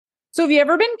So have you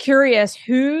ever been curious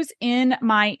who's in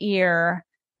my ear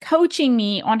coaching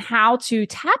me on how to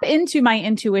tap into my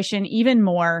intuition even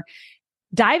more,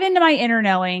 dive into my inner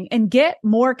knowing, and get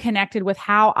more connected with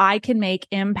how I can make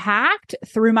impact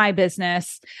through my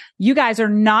business? You guys are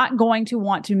not going to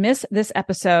want to miss this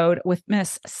episode with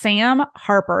Miss Sam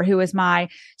Harper, who is my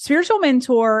spiritual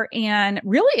mentor and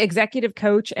really executive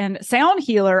coach and sound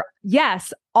healer.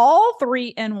 Yes, all three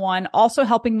in one, also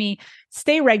helping me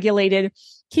stay regulated,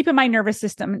 keeping my nervous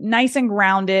system nice and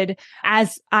grounded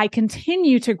as I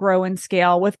continue to grow and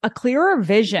scale with a clearer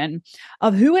vision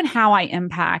of who and how I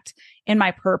impact in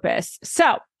my purpose.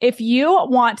 So if you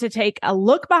want to take a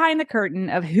look behind the curtain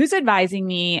of who's advising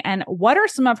me and what are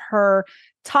some of her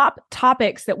top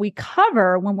topics that we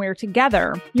cover when we're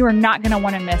together, you are not going to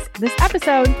want to miss this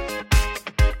episode.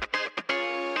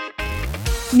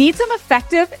 Need some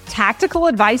effective tactical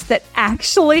advice that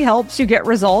actually helps you get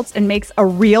results and makes a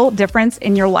real difference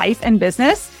in your life and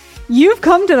business? You've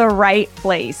come to the right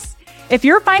place. If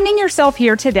you're finding yourself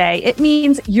here today, it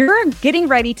means you're getting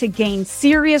ready to gain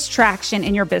serious traction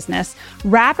in your business,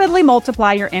 rapidly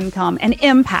multiply your income and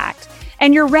impact,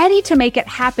 and you're ready to make it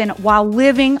happen while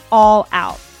living all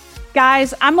out.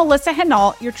 Guys, I'm Melissa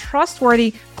Henault, your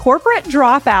trustworthy corporate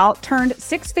dropout turned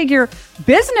six-figure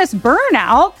business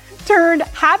burnout turned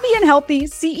happy and healthy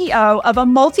CEO of a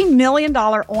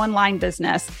multi-million-dollar online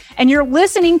business. And you're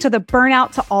listening to the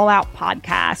Burnout to All Out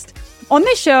podcast. On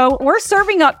this show, we're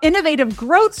serving up innovative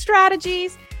growth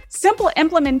strategies, simple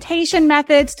implementation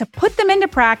methods to put them into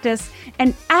practice,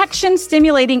 and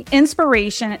action-stimulating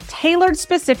inspiration tailored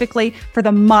specifically for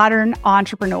the modern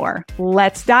entrepreneur.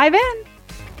 Let's dive in.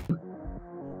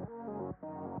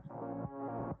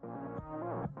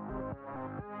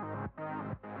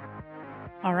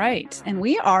 All right. And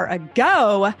we are a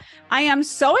go. I am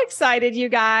so excited, you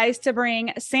guys, to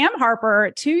bring Sam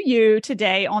Harper to you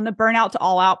today on the Burnout to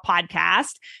All Out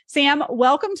podcast. Sam,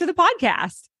 welcome to the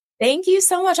podcast. Thank you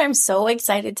so much. I'm so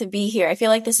excited to be here. I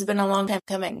feel like this has been a long time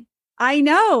coming. I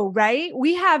know, right?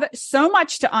 We have so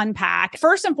much to unpack.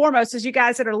 First and foremost, as you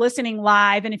guys that are listening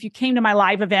live, and if you came to my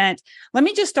live event, let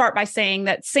me just start by saying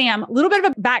that, Sam, a little bit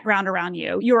of a background around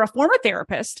you. You're a former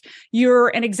therapist. You're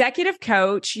an executive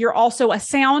coach. You're also a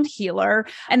sound healer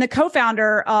and the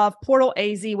co-founder of Portal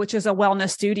AZ, which is a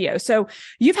wellness studio. So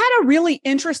you've had a really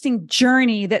interesting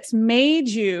journey that's made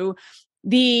you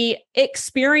the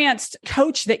experienced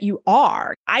coach that you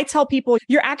are. I tell people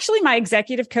you're actually my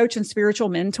executive coach and spiritual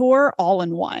mentor all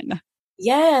in one.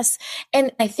 Yes.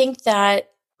 And I think that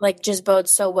just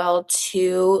bodes so well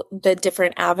to the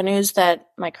different avenues that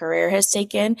my career has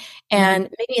taken. And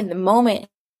maybe in the moment,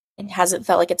 it hasn't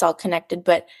felt like it's all connected,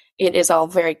 but it is all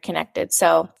very connected.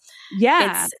 So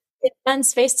yeah, it's a fun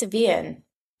space to be in.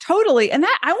 Totally. And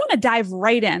that I want to dive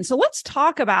right in. So let's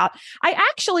talk about, I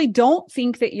actually don't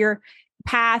think that your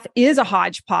path is a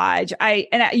hodgepodge.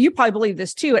 You probably believe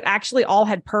this too. It actually all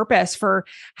had purpose for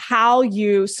how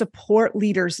you support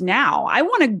leaders now. I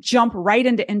want to jump right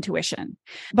into intuition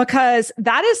because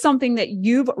that is something that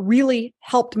you've really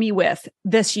helped me with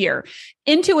this year.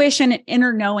 Intuition and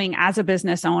inner knowing as a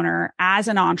business owner, as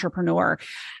an entrepreneur.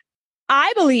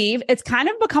 I believe it's kind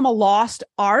of become a lost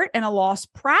art and a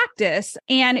lost practice.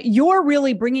 And you're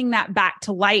really bringing that back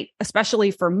to light,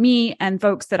 especially for me and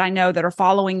folks that I know that are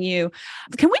following you.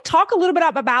 Can we talk a little bit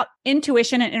about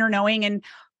intuition and inner knowing and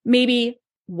maybe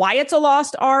why it's a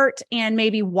lost art and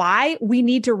maybe why we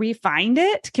need to refine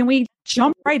it? Can we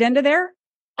jump right into there?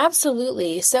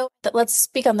 Absolutely. So let's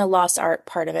speak on the lost art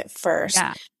part of it first.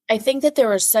 Yeah. I think that there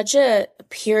was such a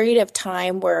period of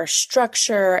time where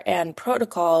structure and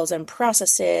protocols and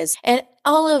processes and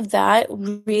all of that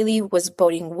really was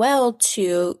boding well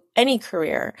to any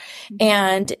career.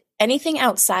 And anything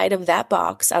outside of that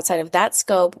box, outside of that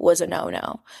scope was a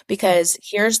no-no because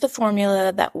here's the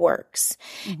formula that works.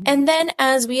 And then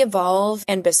as we evolve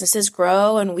and businesses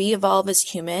grow and we evolve as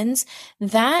humans,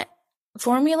 that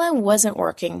formula wasn't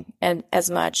working as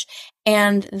much.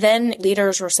 And then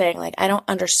leaders were saying I don't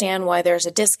understand why there's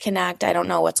a disconnect. I don't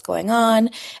know what's going on.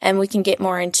 And we can get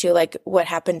more into what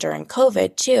happened during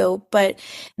COVID too. But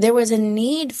there was a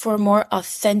need for more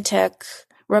authentic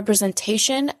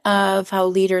representation of how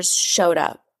leaders showed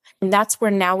up. And that's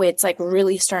where now it's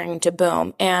really starting to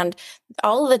boom. And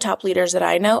all of the top leaders that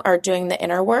I know are doing the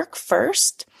inner work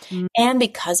first. And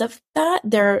because of that,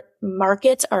 their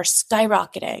markets are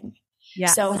skyrocketing.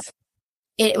 Yes. So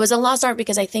it was a lost art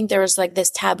because I think there was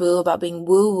this taboo about being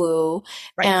woo-woo.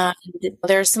 Right. And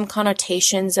there's some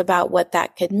connotations about what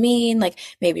that could mean.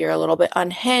 Maybe you're a little bit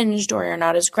unhinged or you're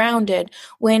not as grounded,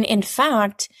 when in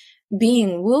fact,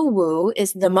 being woo-woo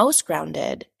is the most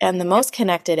grounded and the most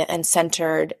connected and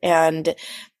centered and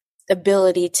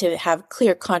ability to have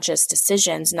clear, conscious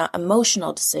decisions, not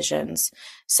emotional decisions.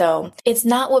 So it's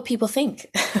not what people think.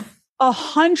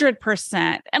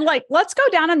 100%. And like, let's go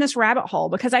down in this rabbit hole,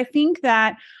 because I think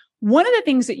that one of the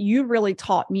things that you really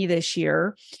taught me this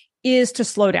year is to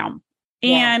slow down.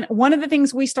 Yeah. And one of the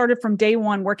things we started from day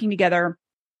one working together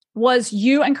was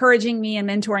you encouraging me and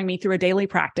mentoring me through a daily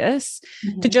practice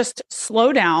to just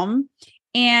slow down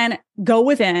and go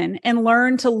within and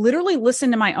learn to literally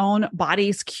listen to my own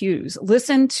body's cues,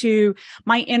 listen to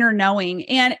my inner knowing.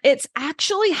 And it's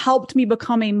actually helped me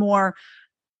become a more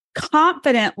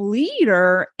confident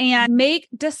leader and make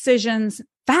decisions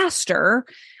faster.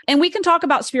 And we can talk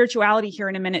about spirituality here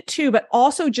in a minute too, but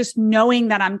also just knowing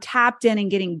that I'm tapped in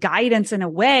and getting guidance in a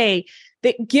way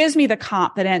that gives me the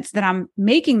confidence that I'm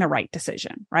making the right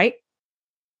decision, right?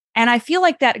 And I feel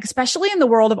like that, especially in the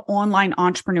world of online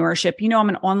entrepreneurship, I'm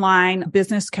an online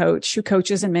business coach who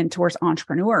coaches and mentors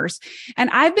entrepreneurs. And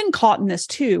I've been caught in this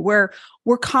too, where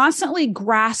we're constantly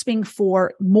grasping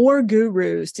for more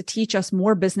gurus to teach us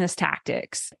more business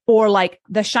tactics, or like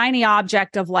the shiny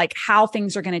object of like how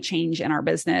things are going to change in our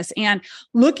business, and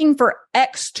looking for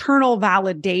external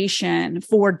validation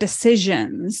for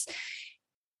decisions.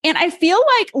 And I feel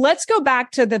like, let's go back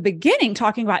to the beginning,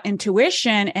 talking about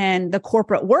intuition and the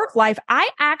corporate work life. I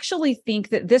actually think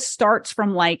that this starts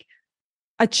from like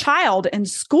a child in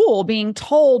school being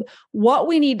told what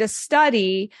we need to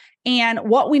study and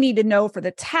what we need to know for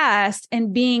the test,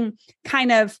 and being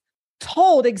kind of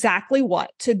told exactly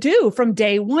what to do from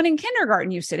day one in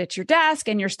kindergarten. You sit at your desk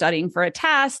and you're studying for a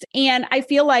test. And I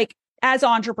feel like as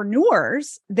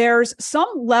entrepreneurs, there's some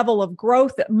level of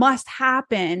growth that must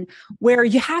happen where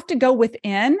you have to go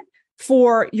within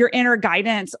for your inner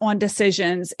guidance on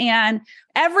decisions. And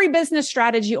every business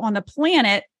strategy on the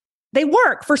planet, they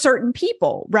work for certain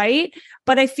people, right?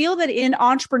 But I feel that in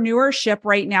entrepreneurship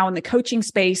right now, in the coaching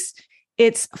space,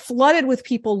 it's flooded with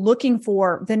people looking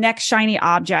for the next shiny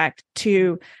object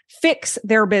to fix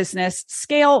their business,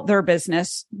 scale their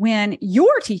business, when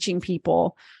you're teaching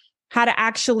people how to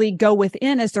actually go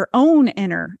within as their own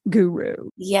inner guru.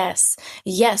 Yes.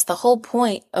 Yes. The whole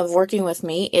point of working with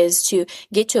me is to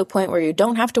get to a point where you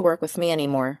don't have to work with me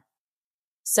anymore.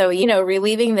 So,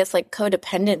 relieving this like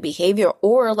codependent behavior,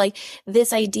 or like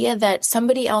this idea that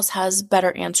somebody else has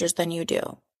better answers than you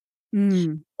do.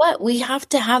 But we have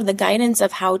to have the guidance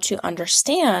of how to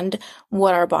understand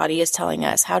what our body is telling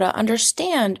us, how to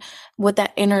understand what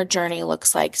that inner journey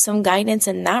looks like, some guidance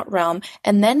in that realm.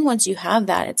 And then once you have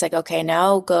that, it's like, okay,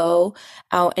 now go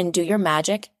out and do your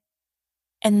magic.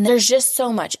 And there's just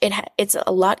so much. It's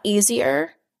a lot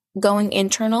easier going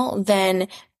internal than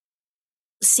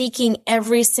seeking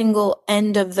every single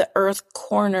end of the earth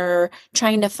corner,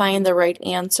 trying to find the right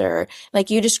answer.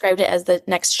 Like you described it as the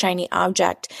next shiny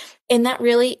object. And that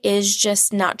really is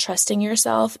just not trusting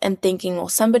yourself and thinking, well,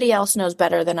 somebody else knows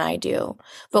better than I do.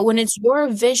 But when it's your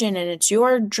vision and it's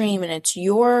your dream and it's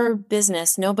your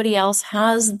business, nobody else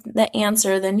has the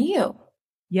answer than you.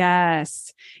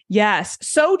 Yes. Yes.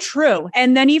 So true.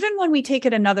 And then even when we take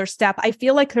it another step, I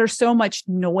feel like there's so much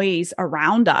noise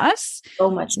around us. So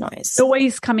much noise.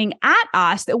 Noise coming at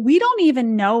us that we don't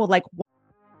even know, like,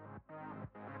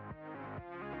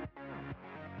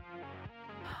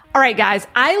 all right, guys,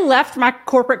 I left my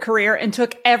corporate career and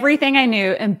took everything I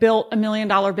knew and built $1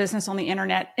 million business on the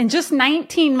internet in just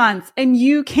 19 months. And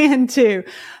you can too.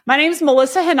 My name is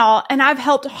Melissa Henal, and I've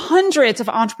helped hundreds of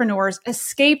entrepreneurs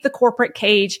escape the corporate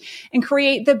cage and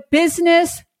create the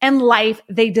business and life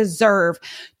they deserve.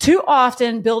 Too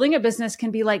often, building a business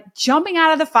can be like jumping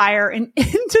out of the fire and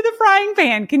into the frying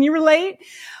pan. Can you relate?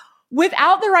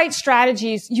 Without the right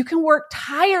strategies, you can work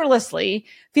tirelessly,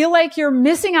 feel like you're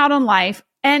missing out on life,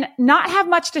 and not have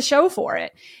much to show for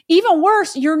it. Even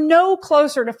worse, you're no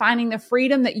closer to finding the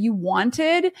freedom that you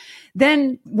wanted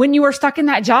than when you were stuck in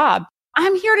that job.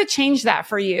 I'm here to change that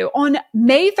for you. On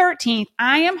May 13th,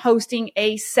 I am hosting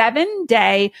a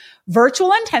 7-day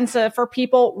virtual intensive for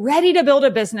people ready to build a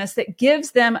business that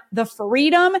gives them the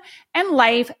freedom and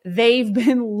life they've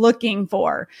been looking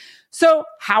for. So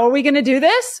how are we going to do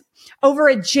this? Over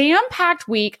a jam-packed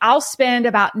week, I'll spend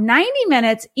about 90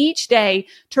 minutes each day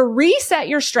to reset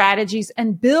your strategies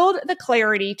and build the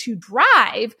clarity to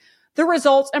drive the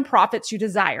results and profits you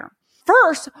desire.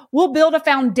 First, we'll build a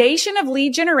foundation of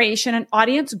lead generation and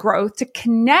audience growth to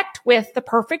connect with the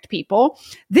perfect people.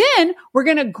 Then we're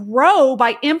going to grow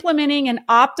by implementing an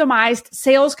optimized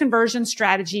sales conversion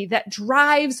strategy that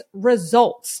drives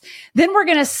results. Then we're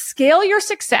going to scale your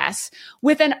success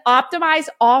with an optimized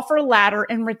offer ladder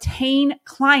and retain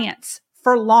clients.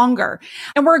 for longer.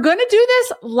 And we're going to do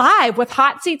this live with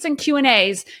hot seats and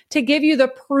Q&As to give you the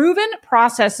proven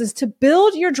processes to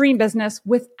build your dream business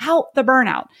without the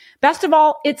burnout. Best of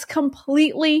all, it's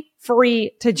completely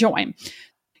free to join.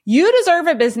 You deserve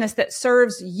a business that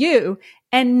serves you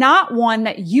and not one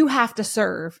that you have to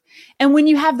serve. And when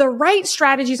you have the right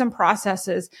strategies and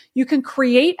processes, you can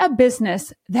create a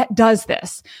business that does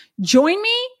this. Join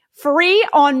me free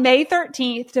on May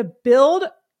 13th to build,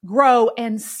 grow,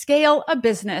 and scale a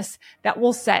business that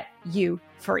will set you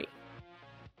free.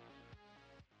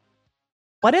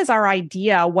 What is our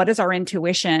idea? What is our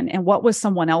intuition? And what was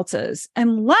someone else's?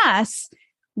 Unless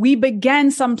we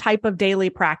begin some type of daily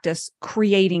practice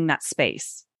creating that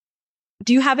space.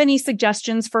 Do you have any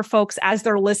suggestions for folks as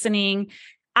they're listening?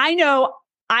 I know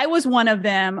I was one of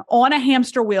them on a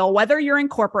hamster wheel, whether you're in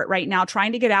corporate right now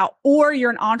trying to get out, or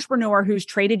you're an entrepreneur who's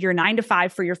traded your 9 to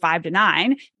 5 for your 5 to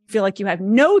 9, feel like you have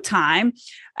no time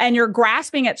and you're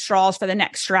grasping at straws for the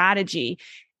next strategy.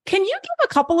 Can you give a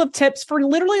couple of tips for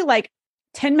literally like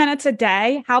 10 minutes a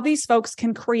day, how these folks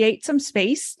can create some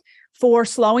space for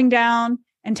slowing down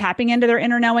and tapping into their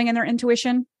inner knowing and their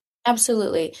intuition?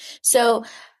 Absolutely. So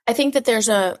I think that there's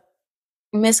a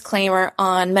misclaimer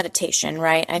on meditation,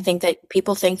 right? I think that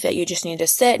people think that you just need to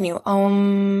sit and you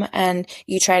and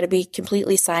you try to be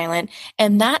completely silent.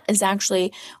 And that is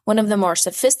actually one of the more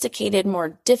sophisticated,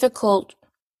 more difficult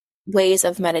ways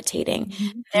of meditating.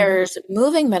 Mm-hmm. There's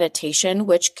moving meditation,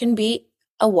 which can be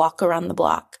a walk around the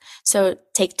block. So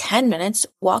take 10 minutes,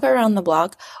 walk around the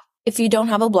block. If you don't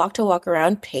have a block to walk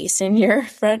around, pace in your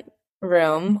front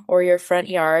room or your front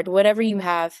yard, whatever you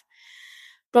have.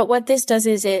 But what this does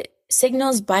is it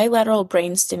signals bilateral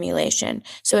brain stimulation.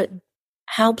 So it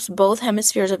helps both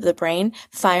hemispheres of the brain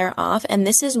fire off. And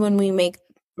this is when we make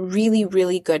really,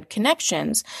 really good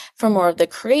connections from more of the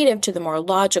creative to the more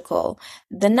logical,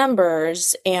 the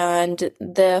numbers and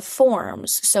the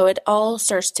forms. So it all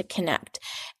starts to connect.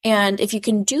 And if you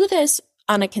can do this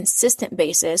on a consistent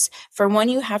basis, for one,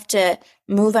 you have to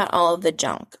move out all of the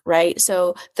junk, right?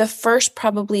 So the first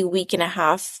probably week and a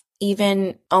half,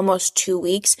 even almost 2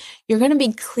 weeks, you're going to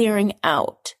be clearing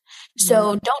out.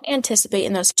 So don't anticipate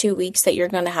in those 2 weeks that you're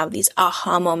going to have these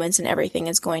aha moments and everything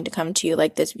is going to come to you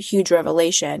like this huge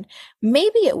revelation.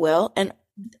 Maybe it will, and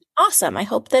awesome. I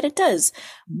hope that it does.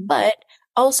 But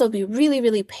also be really,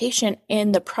 really patient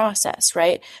in the process,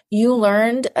 right? You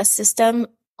learned a system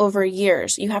over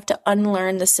years. You have to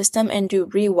unlearn the system and do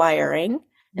rewiring.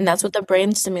 And that's what the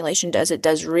brain stimulation does. It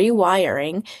does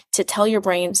rewiring to tell your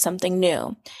brain something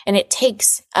new. And it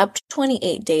takes up to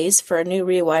 28 days for a new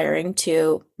rewiring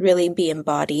to really be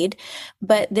embodied.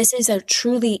 But this is a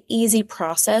truly easy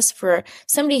process for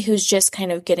somebody who's just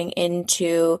kind of getting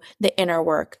into the inner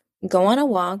work. Go on a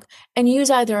walk and use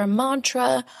either a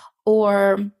mantra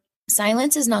or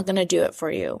silence is not going to do it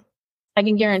for you. I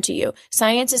can guarantee you,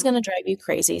 science is going to drive you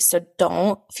crazy. So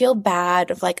don't feel bad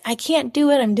of like, I can't do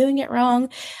it. I'm doing it wrong.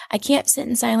 I can't sit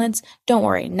in silence. Don't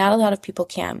worry. Not a lot of people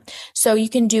can. So you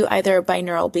can do either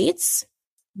binaural beats.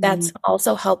 That's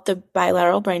also help the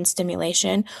bilateral brain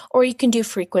stimulation, or you can do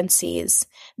frequencies.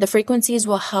 The frequencies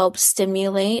will help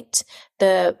stimulate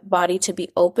the body to be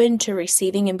open to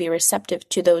receiving and be receptive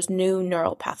to those new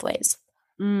neural pathways.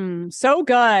 So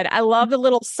good. I love the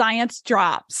little science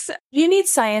drops. You need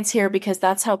science here because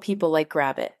that's how people like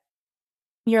grab it.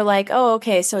 You're like, oh,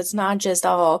 okay, so it's not just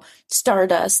all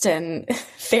stardust and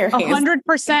fairies.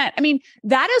 100%. I mean,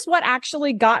 that is what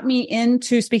actually got me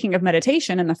into, speaking of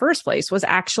meditation in the first place, was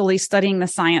actually studying the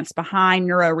science behind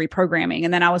neuro reprogramming.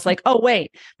 And then I was like, oh,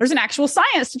 wait, there's an actual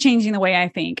science to changing the way I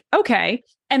think. Okay.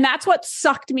 And that's what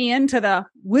sucked me into the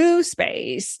woo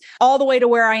space all the way to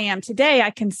where I am today. I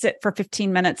can sit for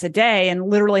 15 minutes a day and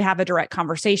literally have a direct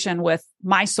conversation with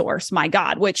my source, my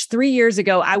God, which 3 years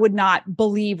ago, I would not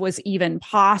believe was even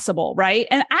possible. Right.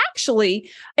 And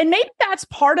actually, and maybe that's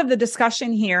part of the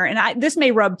discussion here. And this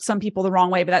may rub some people the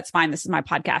wrong way, but that's fine. This is my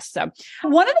podcast. So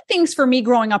one of the things for me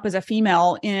growing up as a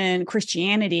female in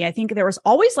Christianity, I think there was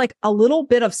always like a little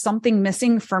bit of something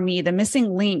missing for me. The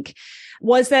missing link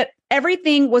was that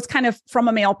everything was kind of from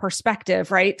a male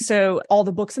perspective, right? So all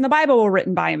the books in the Bible were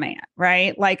written by a man,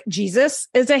 right? Like Jesus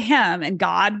is a him and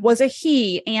God was a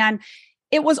he. And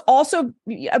it was also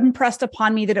impressed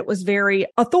upon me that it was very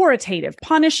authoritative,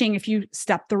 punishing if you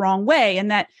stepped the wrong way, and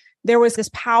that there was this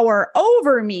power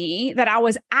over me that I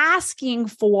was asking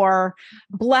for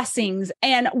blessings.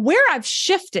 And where I've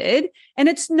shifted, and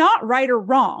it's not right or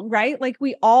wrong, right? Like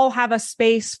we all have a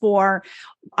space for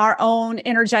our own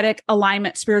energetic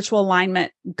alignment, spiritual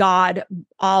alignment, God,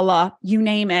 Allah, you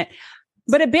name it.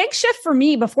 But a big shift for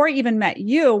me before I even met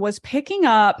you was picking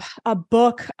up a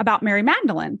book about Mary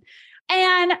Magdalene.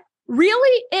 And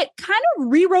really, it kind of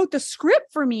rewrote the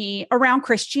script for me around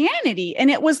Christianity.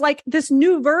 And it was like this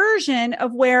new version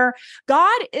of where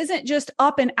God isn't just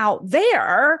up and out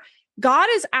there. God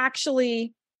is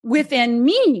actually within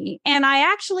me. And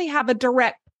I actually have a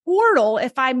direct portal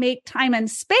if I make time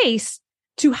and space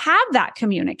to have that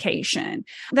communication,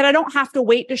 that I don't have to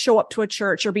wait to show up to a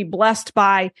church or be blessed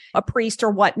by a priest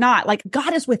or whatnot. Like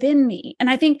God is within me. And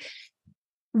I think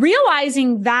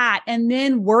realizing that and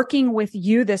then working with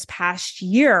you this past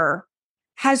year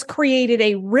has created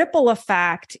a ripple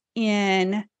effect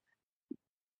in,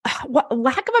 what,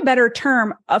 lack of a better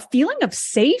term, a feeling of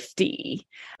safety,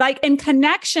 like in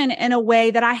connection in a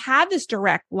way that I have this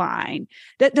direct line.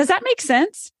 Does that make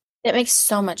sense? It makes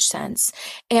so much sense.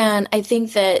 And I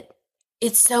think that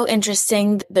it's so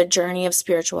interesting, the journey of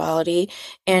spirituality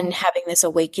and having this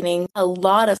awakening. A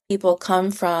lot of people come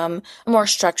from a more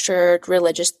structured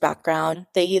religious background.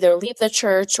 They either leave the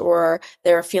church or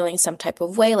they're feeling some type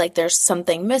of way, like there's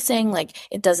something missing, like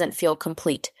it doesn't feel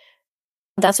complete.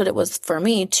 That's what it was for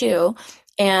me too.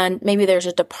 And maybe there's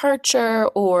a departure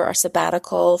or a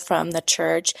sabbatical from the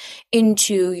church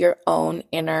into your own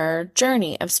inner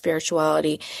journey of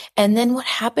spirituality. And then what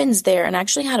happens there, and I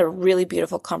actually had a really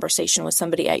beautiful conversation with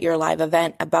somebody at your live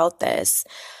event about this.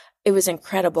 It was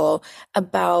incredible,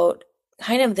 about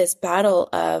kind of this battle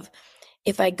of,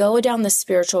 if I go down the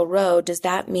spiritual road, does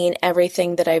that mean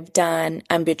everything that I've done,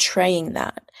 I'm betraying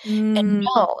that? And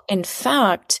no, in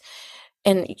fact,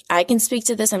 and I can speak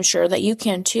to this, I'm sure that you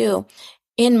can too.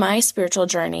 In my spiritual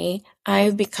journey,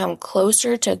 I've become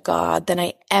closer to God than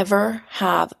I ever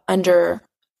have under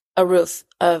a roof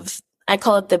of, I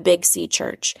call it the Big C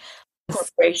Church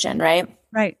corporation, right?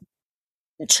 Right.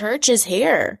 The church is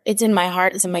here. It's in my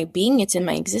heart. It's in my being. It's in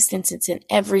my existence. It's in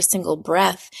every single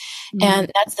breath.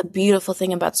 And that's the beautiful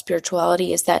thing about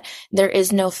spirituality, is that there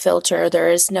is no filter.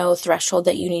 There is no threshold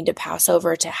that you need to pass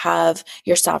over to have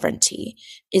your sovereignty,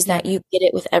 is that you get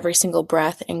it with every single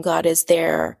breath, and God is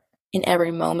there in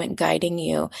every moment guiding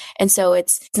you. And so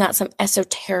it's not some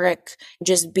esoteric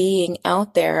just being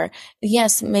out there.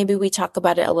 Yes, maybe we talk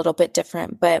about it a little bit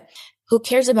different, but who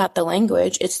cares about the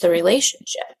language? It's the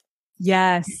relationship.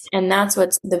 Yes. And that's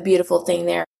what's the beautiful thing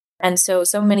there. And so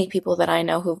many people that I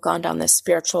know who've gone down this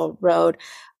spiritual road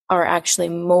are actually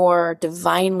more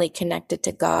divinely connected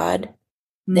to God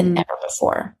than ever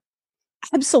before.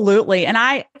 Absolutely. And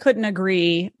I couldn't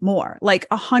agree more, like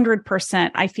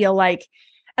 100%. I feel like,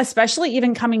 especially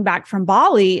even coming back from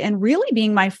Bali and really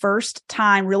being my first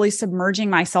time really submerging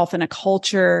myself in a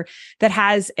culture that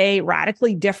has a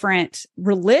radically different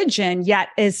religion, yet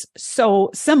is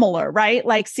so similar, right?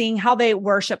 Like seeing how they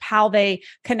worship, how they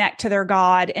connect to their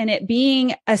God. And it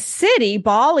being a city,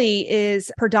 Bali is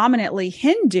predominantly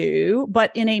Hindu,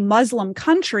 but in a Muslim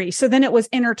country. So then it was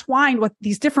intertwined with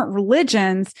these different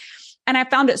religions. And I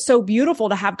found it so beautiful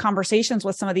to have conversations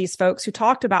with some of these folks who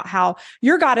talked about how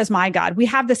your God is my God. We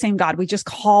have the same God. We just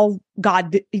call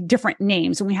God different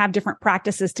names, and we have different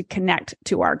practices to connect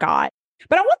to our God.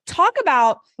 But I want to talk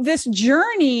about this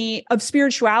journey of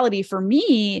spirituality for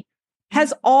me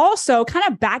has also kind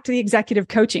of back to the executive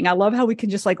coaching. I love how we can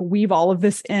just like weave all of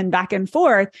this in back and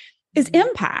forth, is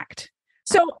impact.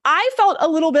 So I felt a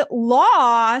little bit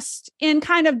lost in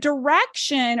kind of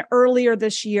direction earlier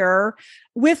this year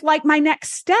with like my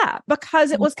next step,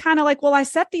 because it was kind of like, well, I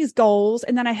set these goals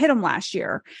and then I hit them last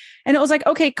year. And it was like,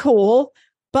 okay, cool.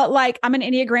 But like, I'm an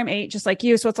Enneagram 8, just like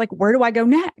you. So it's like, where do I go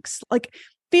next? Like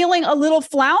feeling a little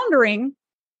floundering.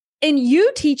 And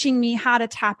you teaching me how to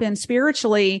tap in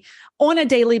spiritually on a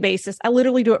daily basis, I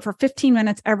literally do it for 15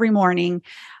 minutes every morning,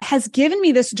 has given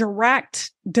me this direct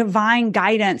divine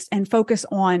guidance and focus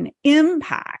on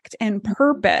impact and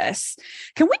purpose.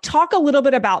 Can we talk a little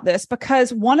bit about this?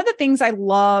 Because one of the things I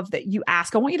love that you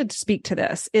ask, I want you to speak to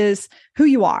this, is who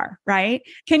you are, right?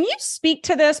 Can you speak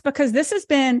to this? Because this has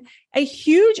been a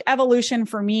huge evolution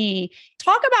for me.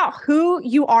 Talk about who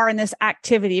you are in this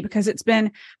activity, because it's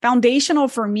been foundational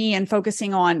for me in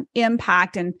focusing on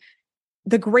impact and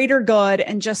the greater good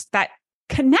and just that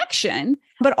connection,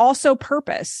 but also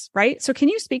purpose, right? So can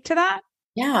you speak to that?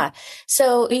 Yeah.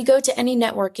 So you go to any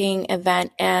networking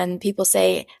event and people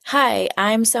say, hi,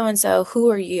 I'm so-and-so. Who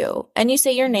are you? And you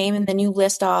say your name, and then you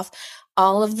list off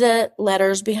all of the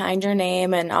letters behind your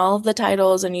name and all of the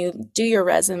titles, and you do your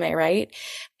resume, right?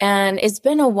 And it's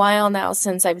been a while now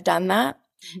since I've done that.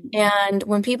 And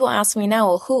when people ask me now,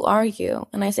 well, who are you?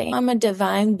 And I say, I'm a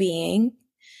divine being,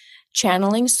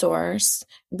 channeling source,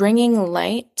 bringing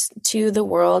light to the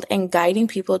world and guiding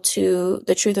people to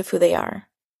the truth of who they are.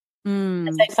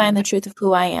 As I find the truth of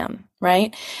who I am,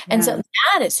 right? And so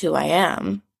that is who I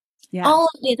am. Yes. All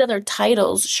of these other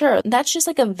titles, sure, that's just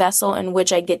like a vessel in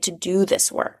which I get to do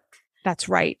this work. That's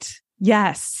right.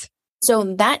 Yes.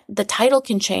 So that the title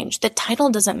can change. The title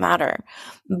doesn't matter,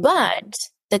 but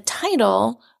the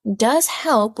title does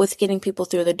help with getting people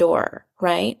through the door,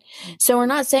 right? So we're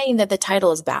not saying that the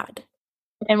title is bad.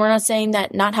 And we're not saying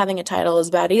that not having a title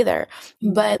is bad either,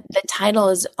 but the title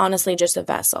is honestly just a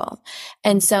vessel.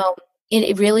 And so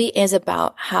it really is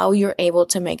about how you're able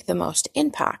to make the most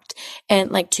impact. And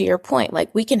like to your point,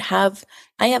 like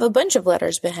I have a bunch of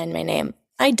letters behind my name.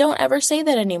 I don't ever say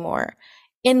that anymore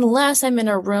unless I'm in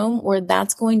a room where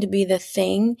that's going to be the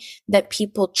thing that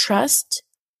people trust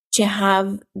to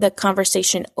have the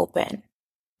conversation open.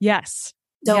 Yes.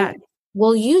 So yes.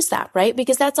 We'll use that, right?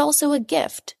 Because that's also a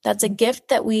gift. That's a gift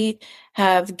that we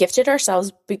have gifted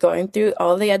ourselves by going through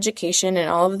all the education and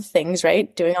all of the things,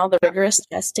 right? Doing all the rigorous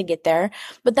tests to get there.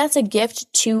 But that's a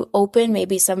gift to open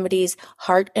maybe somebody's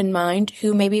heart and mind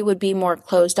who maybe would be more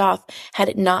closed off had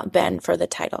it not been for the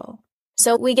title.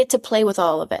 So we get to play with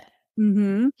all of it.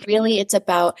 Mm-hmm. Really, it's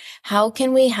about how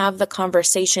can we have the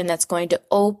conversation that's going to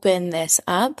open this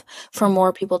up for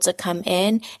more people to come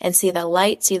in and see the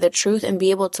light, see the truth, and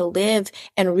be able to live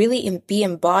and really be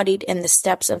embodied in the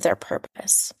steps of their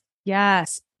purpose.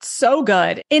 Yes. So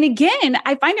good. And again,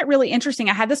 I find it really interesting.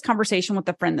 I had this conversation with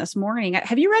a friend this morning.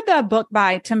 Have you read the book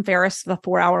by Tim Ferriss, The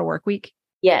 4-Hour Workweek?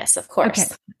 Yes, of course.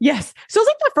 Okay. Yes. So it was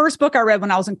like the first book I read when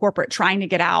I was in corporate trying to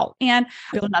get out and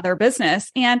build another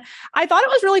business. And I thought it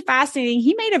was really fascinating.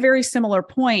 He made a very similar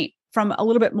point from a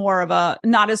little bit more of a,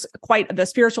 not as quite the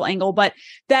spiritual angle, but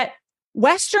that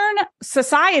Western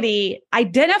society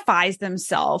identifies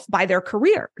themselves by their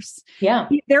careers. Yeah.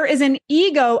 There is an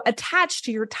ego attached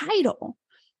to your title,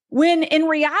 when in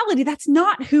reality, that's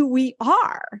not who we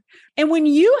are. And when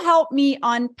you help me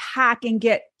unpack and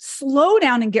slow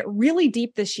down and get really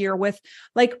deep this year with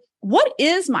like, what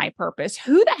is my purpose?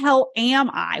 Who the hell am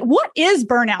I? What is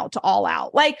burnout to all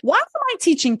out? Like, why am I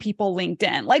teaching people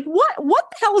LinkedIn? Like, what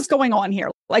the hell is going on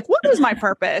here? Like, what is my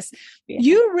purpose?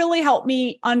 You really help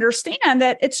me understand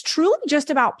that it's truly just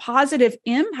about positive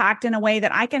impact in a way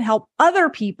that I can help other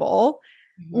people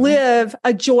live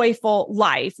a joyful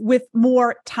life with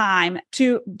more time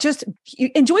to just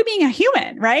enjoy being a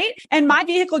human, right? And my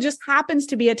vehicle just happens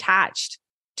to be attached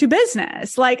to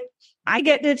business. Like I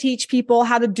get to teach people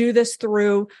how to do this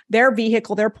through their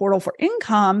vehicle, their portal for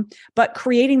income, but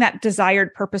creating that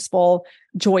desired, purposeful,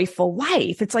 joyful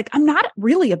life. It's like, I'm not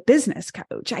really a business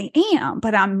coach. I am,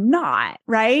 but I'm not,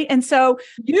 right? And so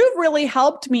you've really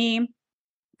helped me.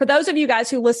 For those of you guys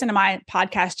who listened to my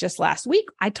podcast just last week,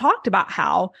 I talked about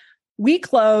how we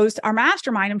closed our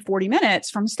mastermind in 40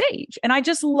 minutes from stage. And I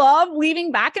just love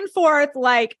weaving back and forth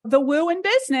like the woo in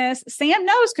business. Sam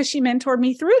knows because she mentored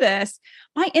me through this.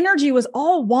 My energy was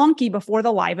all wonky before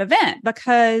the live event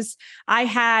because I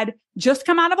had just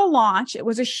come out of a launch. It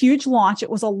was a huge launch.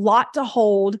 It was a lot to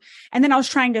hold. And then I was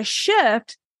trying to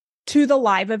shift to the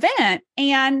live event.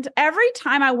 And every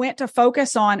time I went to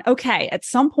focus on, okay, at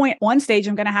some point on stage,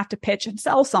 I'm going to have to pitch and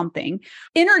sell something.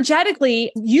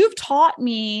 Energetically, you've taught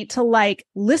me to like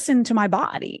listen to my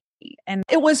body. And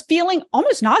it was feeling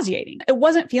almost nauseating. It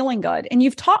wasn't feeling good. And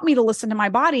you've taught me to listen to my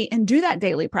body and do that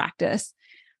daily practice.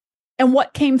 And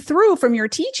what came through from your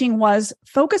teaching was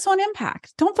focus on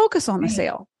impact. Don't focus on the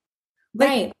sale.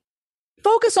 Right.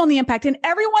 Focus on the impact. And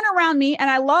everyone around me, and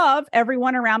I love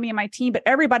everyone around me and my team, but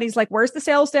everybody's like, where's the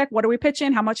sales deck? What are we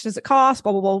pitching? How much does it cost?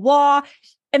 Blah, blah, blah, blah.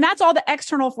 And that's all the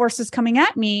external forces coming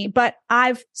at me. But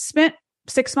I've spent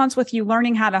 6 months with you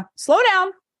learning how to slow down.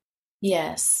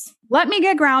 Yes. Let me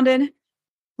get grounded.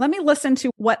 Let me listen to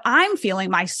what I'm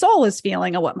feeling, my soul is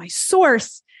feeling, and what my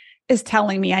source is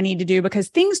telling me I need to do because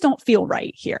things don't feel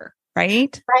right here.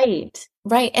 Right? Right.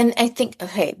 Right. And I think,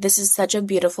 okay, this is such a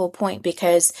beautiful point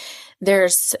because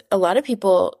there's a lot of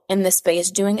people in this space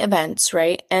doing events,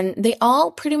 right? And they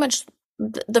all pretty much,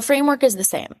 the framework is the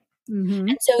same. Mm-hmm.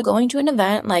 And so going to an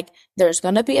event, like there's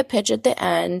going to be a pitch at the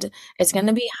end. It's going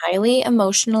to be highly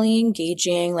emotionally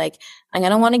engaging. Like I'm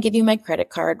going to want to give you my credit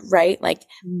card, right? Like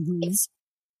it's,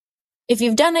 if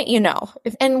you've done it, you know.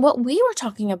 And what we were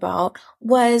talking about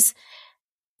was,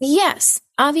 yes,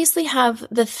 obviously have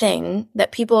the thing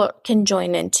that people can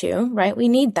join into, right? We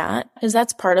need that because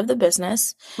that's part of the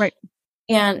business. Right.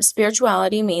 And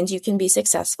spirituality means you can be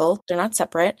successful. They're not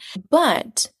separate.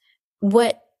 But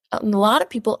what a lot of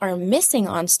people are missing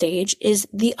on stage is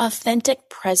the authentic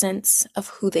presence of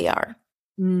who they are.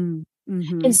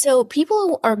 Mm-hmm. And so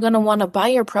people are going to want to buy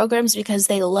your programs because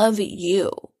they love you,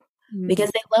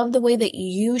 because they love the way that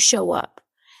you show up.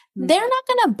 they're not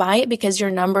going to buy it because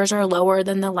your numbers are lower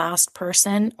than the last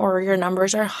person or your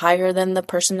numbers are higher than the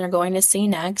person they're going to see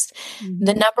next.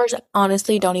 The numbers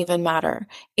honestly don't even matter.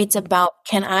 It's about,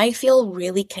 can I feel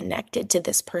really connected to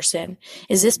this person?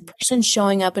 Is this person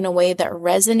showing up in a way that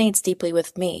resonates deeply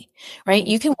with me, right?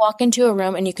 You can walk into a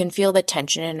room and you can feel the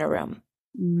tension in a room.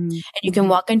 And you can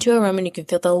walk into a room and you can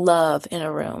feel the love in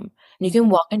a room. And you can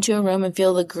walk into a room and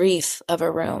feel the grief of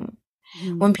a room.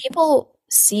 When people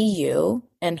see you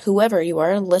and whoever you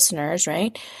are, listeners,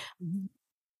 right?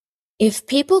 If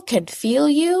people can feel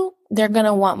you, they're going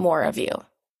to want more of you.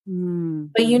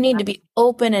 But you need to be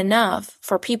open enough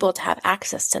for people to have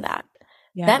access to that.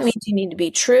 Yes. That means you need to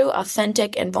be true,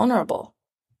 authentic, and vulnerable.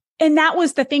 And that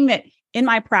was the thing that in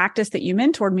my practice that you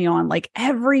mentored me on, like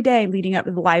every day leading up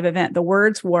to the live event, the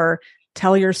words were,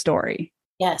 tell your story.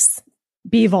 Yes.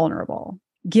 Be vulnerable.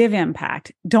 Give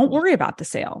impact. Don't worry about the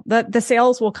sale. The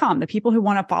sales will come. The people who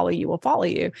want to follow you will follow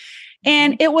you.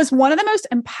 And it was one of the most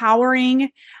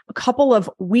empowering couple of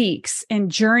weeks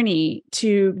and journey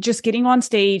to just getting on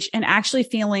stage and actually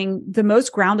feeling the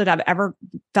most grounded I've ever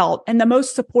felt and the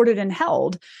most supported and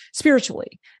held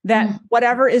spiritually, that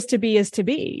whatever is to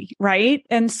be, right?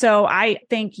 And so I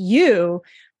thank you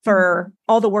for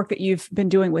all the work that you've been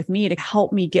doing with me to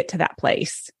help me get to that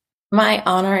place. My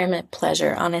honor and my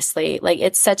pleasure, honestly. Like,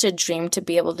 it's such a dream to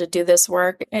be able to do this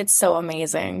work. It's so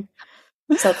amazing.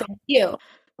 So thank you.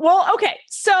 Well, okay.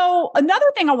 So another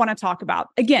thing I want to talk about,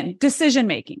 again,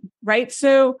 decision-making, right?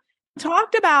 So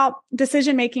talked about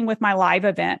decision-making with my live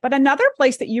event, but another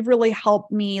place that you've really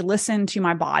helped me listen to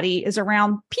my body is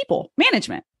around people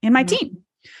management in my team.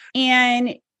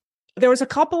 And there was a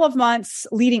couple of months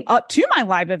leading up to my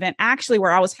live event, actually,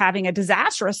 where I was having a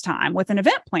disastrous time with an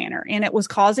event planner, and it was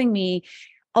causing me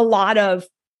a lot of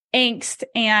angst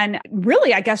and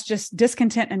really, I guess, just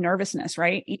discontent and nervousness,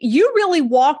 right? You really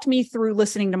walked me through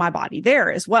listening to my body there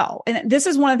as well. And this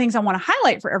is one of the things I want to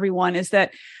highlight for everyone is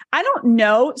that I don't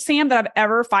know, Sam, that I've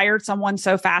ever fired someone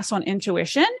so fast on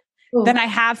intuition than I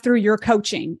have through your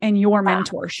coaching and your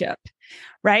mentorship,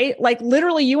 right? Like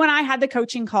literally you and I had the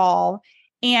coaching call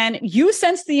and you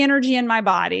sensed the energy in my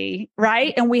body,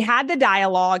 right? And we had the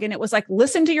dialogue and it was like,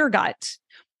 listen to your gut.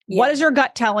 Yeah. What is your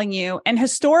gut telling you? And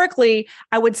historically,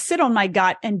 I would sit on my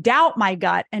gut and doubt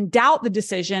the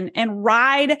decision and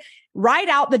ride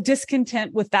out the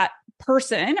discontent with that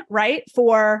person, right?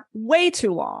 For way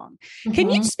too long. Can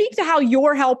you speak to how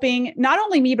you're helping not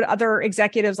only me, but other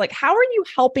executives? Like, how are you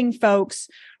helping folks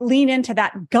lean into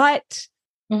that gut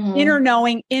inner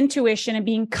knowing, intuition, and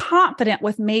being confident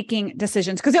with making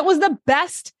decisions? Because it was the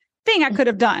best thing I could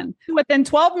have done. Within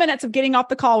 12 minutes of getting off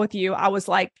the call with you, I was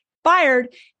like fired.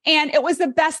 And it was the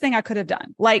best thing I could have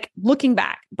done, like looking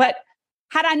back. But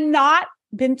had I not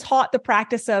been taught the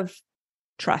practice of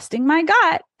trusting my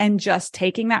gut and just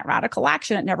taking that radical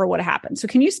action, it never would have happened. So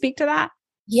can you speak to that?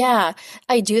 Yeah,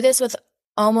 I do this with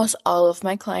almost all of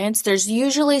my clients. There's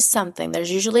usually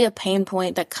a pain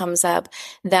point that comes up,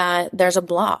 that there's a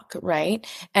block, right?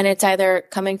 And it's either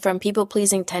coming from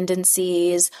people-pleasing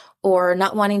tendencies or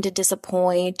not wanting to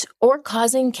disappoint or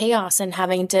causing chaos and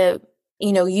having to,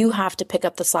 you have to pick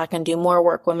up the slack and do more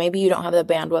work when maybe you don't have the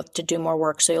bandwidth to do more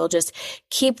work. So you'll just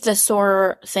keep the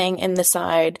sore thing in the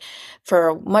side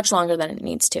for much longer than it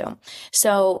needs to.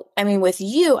 So, with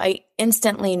you, I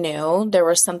instantly knew there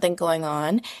was something going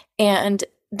on, and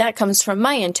that comes from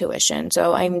my intuition.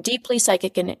 So I'm deeply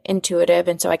psychic and intuitive,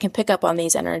 and so I can pick up on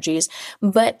these energies.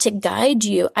 But to guide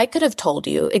you, I could have told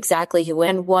you exactly who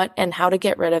and what and how to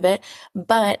get rid of it,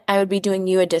 but I would be doing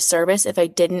you a disservice if I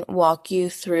didn't walk you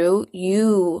through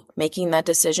you making that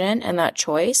decision and that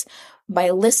choice by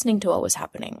listening to what was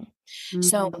happening.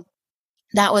 So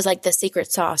that was like the secret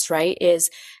sauce, right?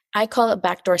 I call it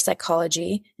backdoor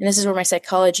psychology. And this is where my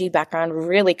psychology background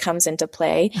really comes into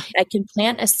play. I can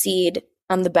plant a seed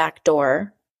on the back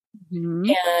door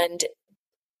and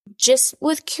just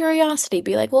with curiosity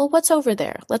be like, well, what's over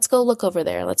there? Let's go look over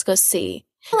there. Let's go see.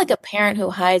 Like a parent who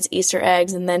hides Easter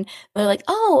eggs and then they're like,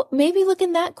 oh, maybe look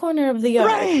in that corner of the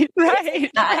yard. Right.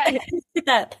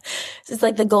 It's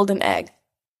like the golden egg.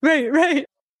 Right.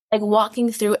 Like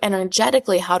walking through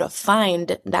energetically how to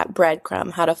find that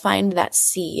breadcrumb, how to find that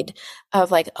seed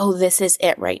of like, oh, this is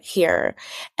it right here.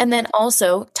 And then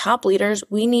also top leaders,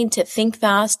 we need to think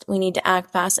fast, we need to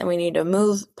act fast, and we need to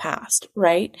move fast,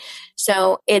 right?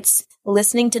 So it's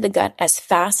listening to the gut as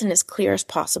fast and as clear as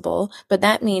possible, but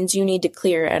that means you need to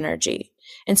clear your energy.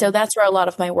 And so that's where a lot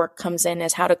of my work comes in,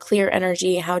 is how to clear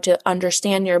energy, how to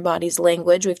understand your body's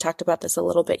language. We've talked about this a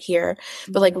little bit here,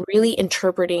 but like really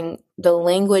interpreting the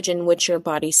language in which your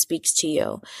body speaks to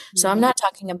you. So I'm not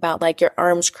talking about like your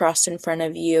arms crossed in front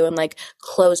of you and like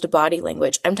closed body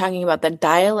language. I'm talking about the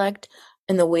dialect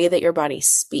and the way that your body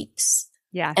speaks.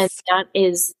 Yes. And that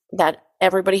is that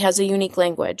everybody has a unique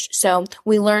language. So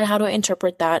we learn how to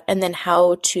interpret that and then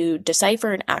how to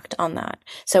decipher and act on that.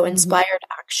 So inspired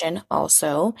action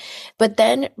also. But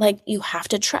then like you have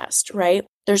to trust, right?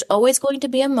 There's always going to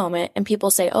be a moment and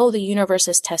people say, oh, the universe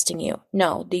is testing you.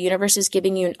 No, the universe is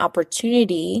giving you an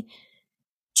opportunity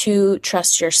to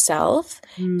trust yourself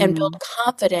and build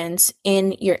confidence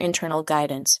in your internal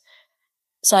guidance.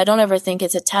 So I don't ever think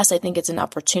it's a test. I think it's an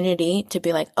opportunity to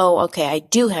be like, oh, okay, I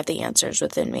do have the answers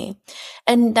within me.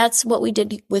 And that's what we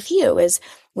did with you, is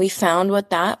we found what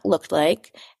that looked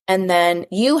like. And then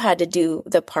you had to do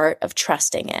the part of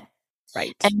trusting it.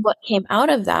 Right. And what came out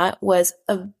of that was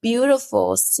a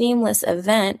beautiful, seamless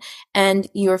event. And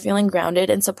you were feeling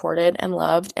grounded and supported and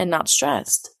loved and not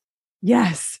stressed.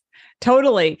 Yes,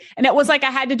 totally. And it was like I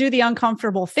had to do the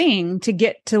uncomfortable thing to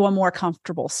get to a more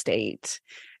comfortable state.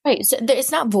 Right. So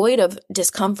it's not void of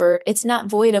discomfort. It's not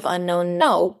void of unknown.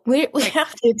 No, we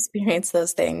have to experience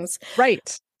those things.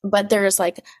 Right. But there's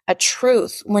like a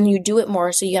truth when you do it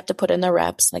more. So you have to put in the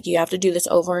reps. Like you have to do this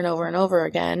over and over and over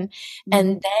again.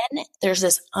 And then there's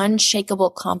this unshakable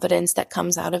confidence that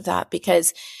comes out of that,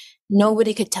 because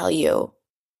nobody could tell you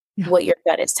what your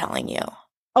gut is telling you.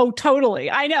 Oh,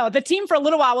 totally. I know. The team for a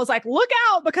little while was like, look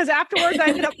out, because afterwards I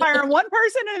ended up firing one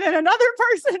person and then another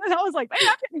person. And I was like, man,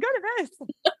 I'm getting good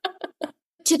at this.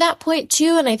 To that point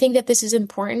too, and I think that this is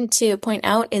important to point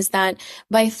out, is that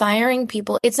by firing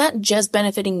people, it's not just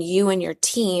benefiting you and your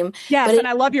team. Yes, and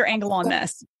I love your angle on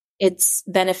this. It's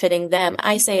benefiting them.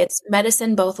 I say it's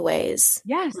medicine both ways.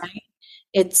 Yes.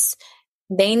 Right?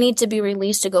 They need to be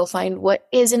released to go find what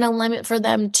is in alignment for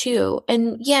them too.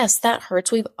 And yes, that hurts.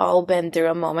 We've all been through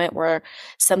a moment where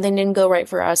something didn't go right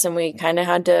for us and we kind of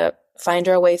had to find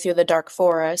our way through the dark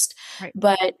forest. Right.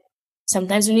 But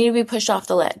sometimes we need to be pushed off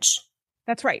the ledge.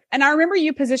 That's right. And I remember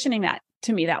you positioning that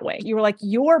to me that way. You were like,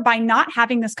 by not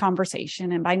having this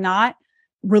conversation and by not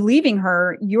relieving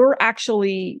her, you're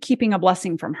actually keeping a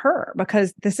blessing from her,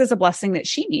 because this is a blessing that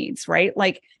she needs, right?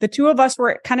 Like the two of us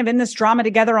were kind of in this drama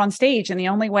together on stage, and the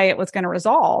only way it was going to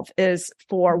resolve is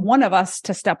for one of us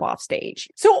to step off stage.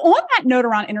 So on that note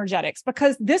around energetics,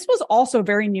 because this was also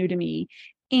very new to me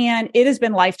and it has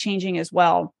been life-changing as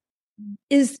well,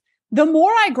 is the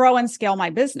more I grow and scale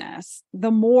my business, the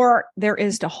more there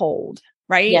is to hold,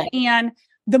 right? Yeah. And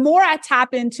the more I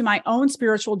tap into my own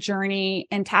spiritual journey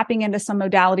and tapping into some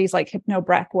modalities like hypno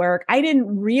breath work, I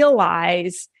didn't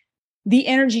realize the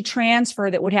energy transfer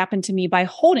that would happen to me by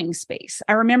holding space.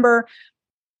 I remember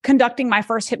conducting my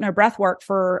first hypno breath work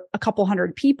for a couple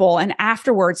hundred people and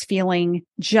afterwards feeling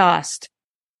just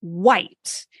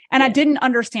wiped. And I didn't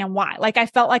understand why. Like I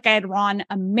felt like I had run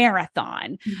a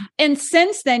marathon. And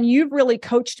since then, you've really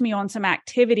coached me on some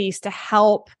activities to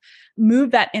help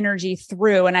move that energy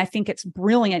through. And I think it's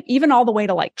brilliant, even all the way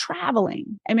to like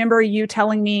traveling. I remember you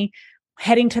telling me,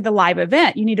 heading to the live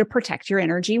event, you need to protect your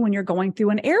energy when you're going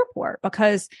through an airport,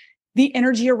 because the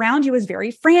energy around you is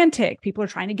very frantic. People are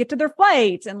trying to get to their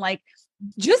flights, and like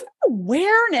just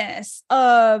awareness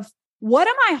of what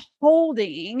am I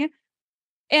holding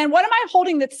and what am I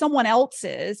holding that someone else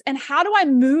is, and how do I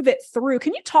move it through?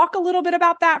 Can you talk a little bit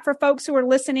about that for folks who are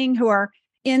listening, who are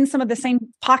in some of the same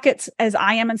pockets as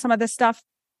I am in some of this stuff?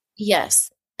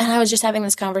 Yes. And I was just having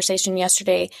this conversation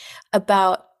yesterday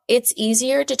about it's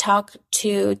easier to talk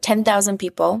to 10,000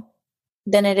 people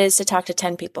than it is to talk to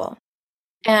 10 people.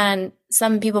 And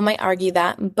some people might argue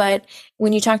that, but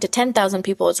when you talk to 10,000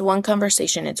 people, it's one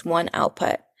conversation, it's one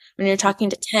output. When you're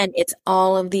talking to 10, it's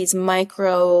all of these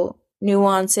micro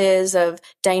nuances of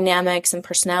dynamics and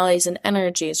personalities and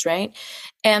energies, right?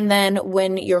 And then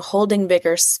when you're holding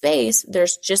bigger space,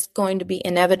 there's just going to be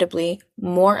inevitably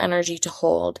more energy to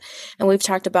hold. And we've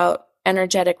talked about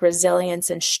energetic resilience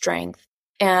and strength.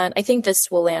 And I think this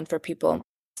will land for people.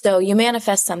 So you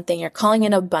manifest something, you're calling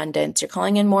in abundance, you're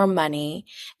calling in more money,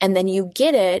 and then you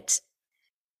get it.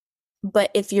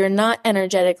 But if you're not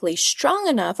energetically strong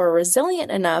enough or resilient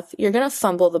enough, you're going to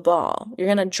fumble the ball. You're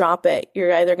going to drop it.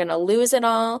 You're either going to lose it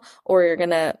all, or you're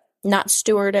going to not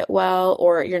steward it well,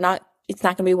 or it's not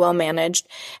going to be well managed.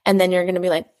 And then you're going to be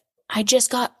like, I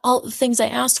just got all the things I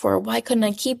asked for. Why couldn't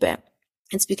I keep it?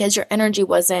 It's because your energy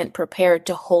wasn't prepared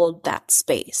to hold that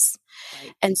space.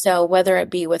 Right. And so whether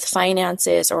it be with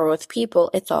finances or with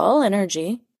people, it's all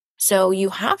energy. So you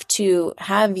have to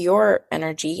have your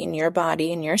energy in your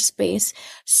body, in your space,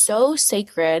 so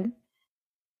sacred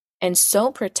and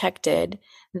so protected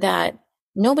that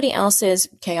nobody else's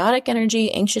chaotic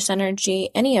energy, anxious energy,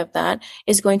 any of that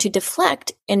is going to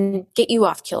deflect and get you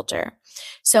off kilter.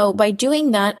 So by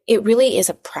doing that, it really is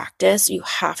a practice. You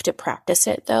have to practice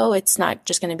it though. It's not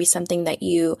just going to be something that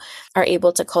you are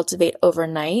able to cultivate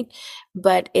overnight,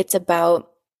 but it's about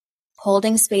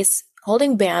holding space,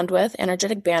 holding bandwidth,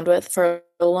 energetic bandwidth for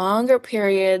longer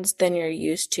periods than you're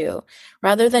used to,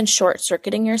 rather than short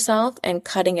circuiting yourself and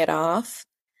cutting it off,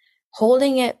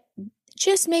 holding it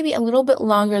just maybe a little bit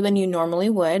longer than you normally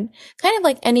would, kind of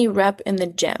like any rep in the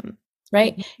gym,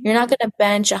 right? Mm-hmm. You're not going to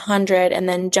bench 100 and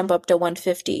then jump up to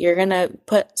 150. You're going to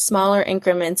put smaller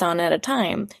increments on at a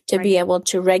time to be able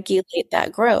to regulate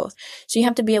that growth. So you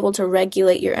have to be able to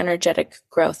regulate your energetic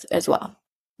growth as well.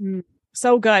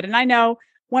 So good. And I know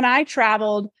when I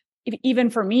traveled, even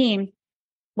for me,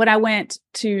 when I went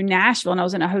to Nashville and I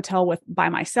was in a hotel by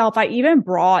myself, I even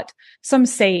brought some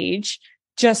sage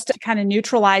just to kind of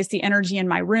neutralize the energy in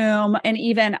my room. And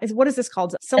even, what is this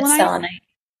called? Selenite? Selenite.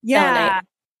 Yeah. Selenite.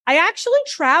 I actually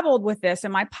traveled with this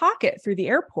in my pocket through the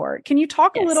airport. Can you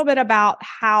talk a little bit about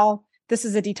how this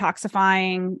is a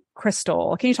detoxifying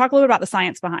crystal? Can you talk a little bit about the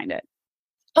science behind it?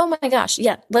 Oh my gosh.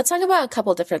 Yeah. Let's talk about a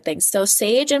couple different things. So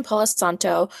sage and Palo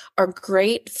Santo are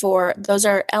great those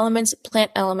are elements,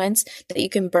 plant elements that you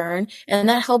can burn. And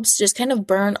that helps just kind of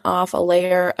burn off a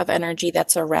layer of energy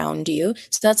that's around you.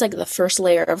 So that's like the first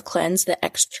layer of cleanse, the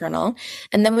external.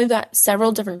 And then we've got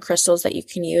several different crystals that you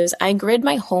can use. I grid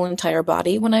my whole entire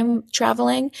body when I'm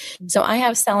traveling. So I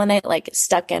have selenite like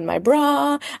stuck in my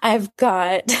bra. I've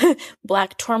got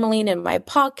black tourmaline in my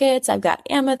pockets. I've got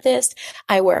amethyst.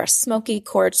 I wear a smoky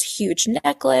quartz huge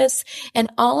necklace, and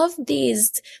all of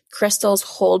these crystals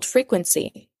hold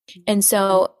frequency. And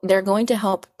so they're going to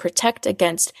help protect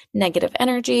against negative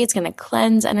energy. It's going to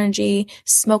cleanse energy.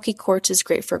 Smoky quartz is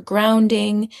great for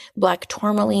grounding. Black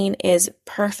tourmaline is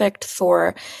perfect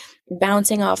for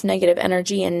bouncing off negative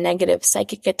energy and negative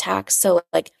psychic attacks. So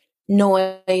like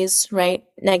noise, right?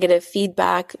 Negative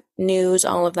feedback, news,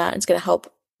 all of that. It's going to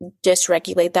help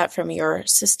dysregulate that from your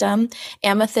system.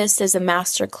 Amethyst is a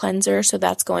master cleanser, so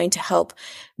that's going to help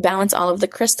balance all of the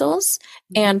crystals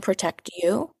and protect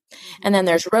you. And then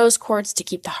there's rose quartz to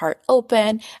keep the heart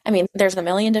open. I mean, there's a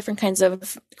million different kinds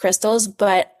of crystals,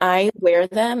 but I wear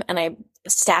them and I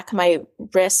stack my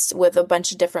wrists with a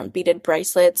bunch of different beaded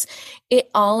bracelets.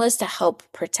 It all is to help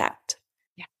protect.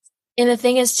 Yes. And the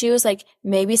thing is too, is like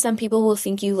maybe some people will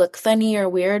think you look funny or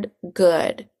weird.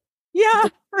 Good. Yeah.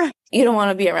 Right. You don't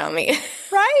want to be around me.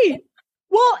 Right.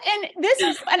 Well,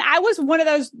 and I was one of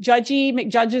those judgy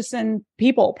McJudgeson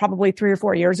people probably 3 or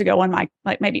 4 years ago in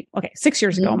 6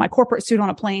 years ago in my corporate suit on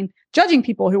a plane, judging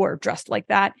people who were dressed like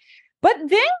that. But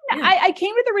then I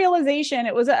came to the realization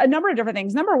it was a number of different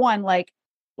things. Number one, like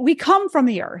we come from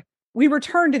the earth, we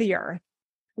return to the earth.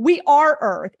 We are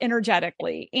earth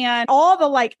energetically, and all the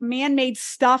like man-made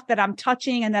stuff that I'm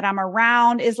touching and that I'm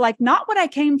around is like not what I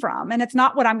came from. And it's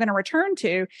not what I'm going to return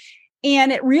to.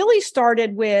 And it really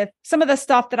started with some of the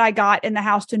stuff that I got in the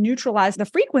house to neutralize the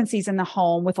frequencies in the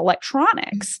home with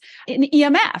electronics and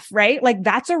EMF, right? Like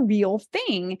that's a real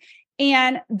thing.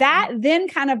 And that then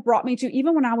kind of brought me to,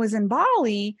 even when I was in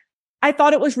Bali, I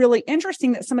thought it was really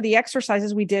interesting that some of the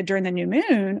exercises we did during the new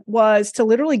moon was to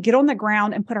literally get on the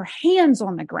ground and put our hands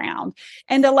on the ground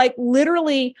and to like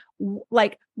literally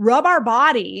like rub our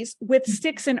bodies with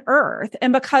sticks and earth.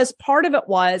 And because part of it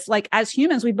was like, as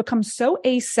humans, we've become so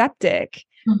aseptic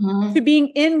to being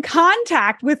in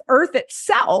contact with earth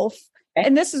itself.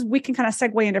 And we can kind of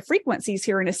segue into frequencies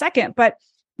here in a second, but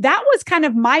that was kind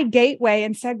of my gateway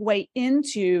and segue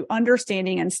into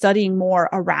understanding and studying more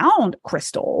around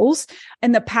crystals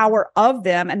and the power of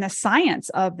them and the science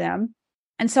of them.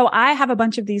 And so I have a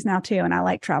bunch of these now too, and I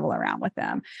like travel around with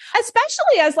them,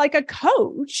 especially as like a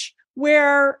coach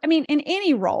where, I mean, in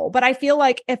any role, but I feel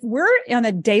like if we're on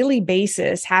a daily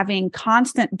basis having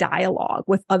constant dialogue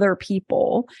with other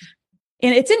people,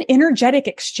 and it's an energetic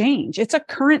exchange, it's a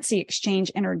currency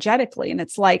exchange energetically. And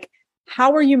it's like,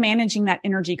 how are you managing that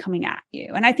energy coming at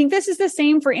you? And I think this is the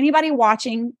same for anybody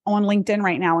watching on LinkedIn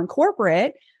right now in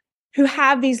corporate who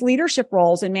have these leadership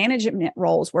roles and management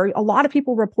roles where a lot of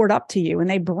people report up to you and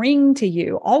they bring to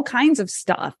you all kinds of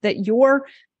stuff that you're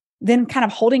then kind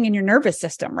of holding in your nervous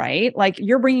system, right? Like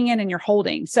you're bringing in and you're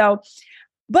holding. So,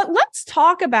 but let's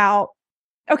talk about,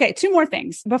 okay, 2 more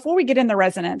things. Before we get in the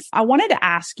resonance, I wanted to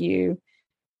ask you,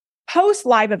 post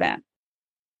live event,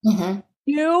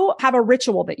 You have a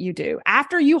ritual that you do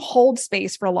after you hold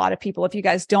space for a lot of people. If you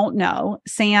guys don't know,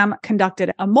 Sam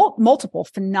conducted a multiple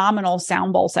phenomenal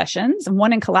sound bowl sessions, and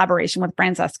one in collaboration with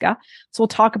Francesca. So we'll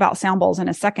talk about sound bowls in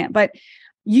a second, but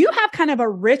you have kind of a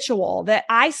ritual that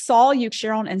I saw you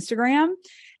share on Instagram.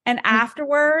 And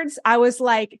afterwards I was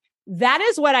like, that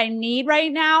is what I need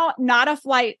right now. Not a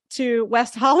flight to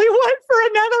West Hollywood for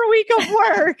another week of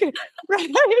work.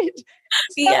 Right.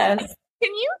 Yes.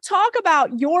 Can you talk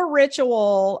about your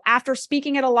ritual after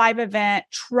speaking at a live event,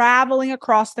 traveling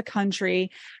across the country?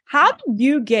 How do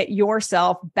you get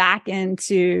yourself back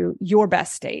into your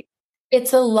best state?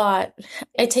 It's a lot.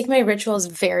 I take my rituals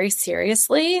very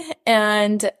seriously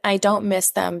and I don't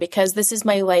miss them because this is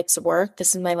my life's work.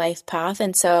 This is my life path.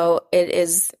 And so it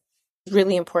is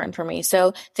really important for me.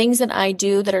 So things that I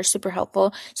do that are super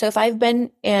helpful. So if I've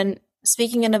been in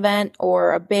speaking an event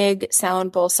or a big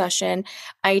sound bowl session,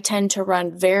 I tend to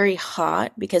run very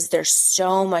hot because there's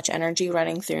so much energy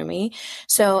running through me.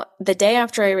 So the day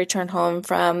after I returned home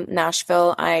from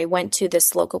Nashville, I went to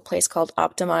this local place called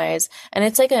Optimize, and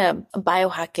it's like a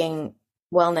biohacking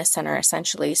wellness center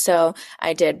essentially. So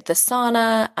I did the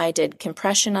sauna, I did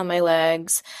compression on my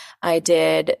legs, I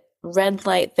did red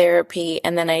light therapy,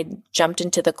 and then I jumped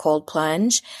into the cold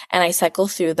plunge, and I cycle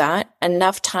through that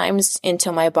enough times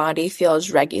until my body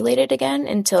feels regulated again,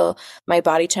 until my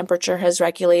body temperature has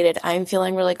regulated. I'm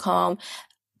feeling really calm.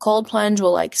 Cold plunge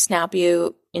will like snap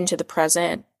you into the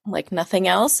present like nothing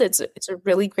else. It's a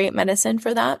really great medicine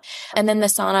for that. And then the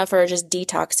sauna for just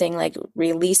detoxing, like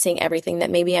releasing everything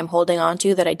that maybe I'm holding on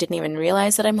to that I didn't even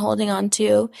realize that I'm holding on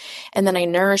to. And then I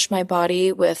nourish my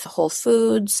body with whole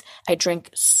foods. I drink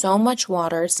so much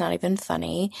water. It's not even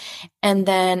funny. And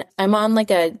then I'm on like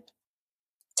a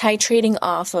titrating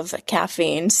off of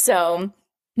caffeine. So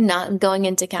not going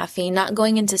into caffeine, not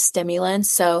going into stimulants.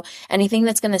 So anything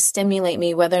that's going to stimulate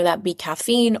me, whether that be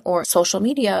caffeine or social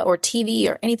media or TV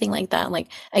or anything like that, like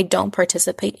I don't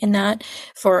participate in that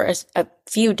for a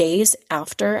few days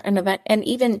after an event. And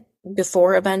even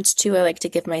before events too, I like to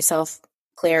give myself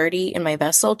clarity in my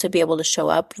vessel to be able to show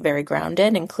up very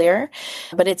grounded and clear.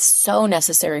 But it's so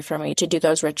necessary for me to do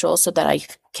those rituals so that I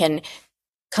can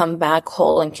come back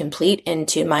whole and complete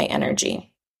into my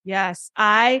energy. Yes,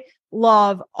 I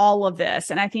love all of this.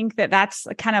 And I think that that's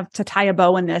kind of to tie a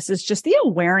bow in this is just the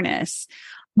awareness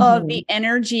of the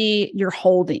energy you're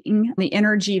holding, the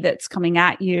energy that's coming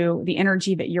at you, the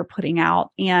energy that you're putting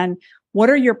out. And what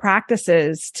are your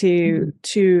practices to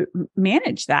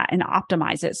manage that and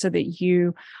optimize it so that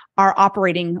you are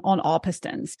operating on all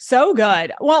pistons? So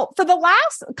good. Well, for the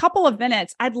last couple of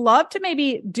minutes, I'd love to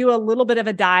maybe do a little bit of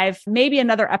a dive, maybe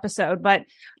another episode, but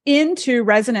into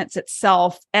resonance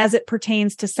itself as it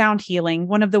pertains to sound healing.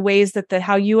 One of the ways that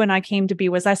how you and I came to be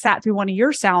was I sat through one of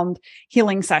your sound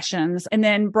healing sessions and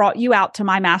then brought you out to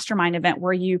my mastermind event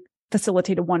where you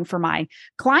facilitated one for my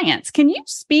clients. Can you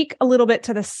speak a little bit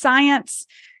to the science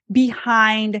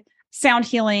behind sound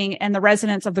healing and the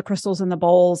resonance of the crystals in the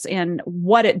bowls and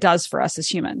what it does for us as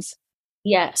humans?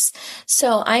 Yes.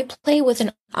 So I play with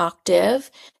an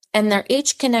octave and they're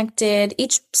each connected.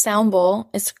 Each sound bowl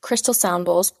is crystal sound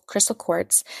bowls, crystal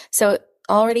quartz. So it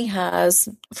already has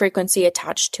frequency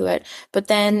attached to it. But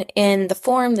then in the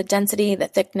form, the density, the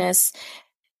thickness,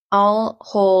 all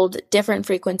hold different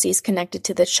frequencies connected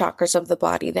to the chakras of the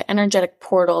body, the energetic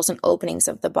portals and openings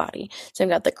of the body. So I've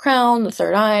got the crown, the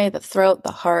third eye, the throat,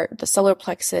 the heart, the solar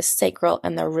plexus, sacral,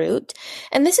 and the root.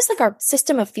 And this is like our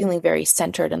system of feeling very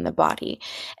centered in the body.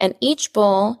 And each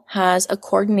bowl has a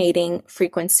coordinating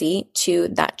frequency to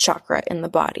that chakra in the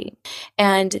body.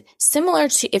 And similar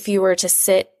to if you were to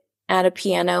sit at a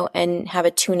piano and have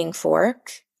a tuning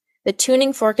fork, the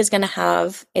tuning fork is going to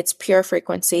have its pure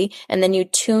frequency, and then you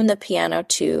tune the piano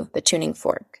to the tuning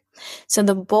fork. So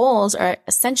the bowls are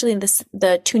essentially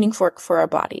the tuning fork for our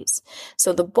bodies.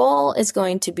 So the bowl is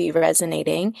going to be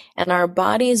resonating, and our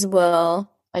bodies will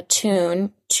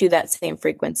attune to that same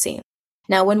frequency.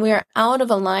 Now, when we are out of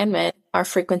alignment, our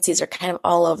frequencies are kind of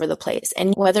all over the place.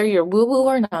 And whether you're woo-woo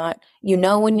or not, you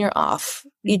know when you're off.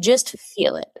 You just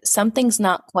feel it. Something's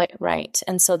not quite right.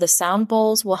 And so the sound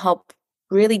bowls will help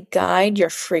really guide your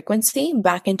frequency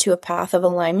back into a path of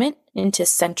alignment, into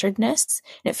centeredness.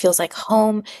 And it feels like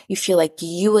home. You feel like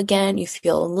you again. You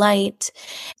feel light.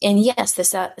 And yes,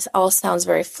 this all sounds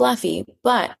very fluffy,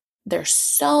 but there's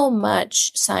so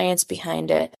much science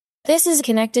behind it. This is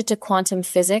connected to quantum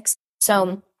physics.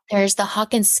 So there's the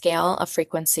Hawkins scale of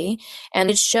frequency, and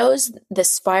it shows the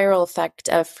spiral effect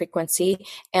of frequency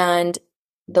and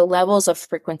the levels of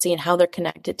frequency and how they're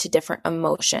connected to different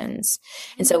emotions.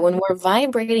 And so when we're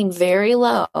vibrating very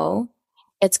low,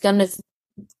 it's going to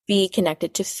be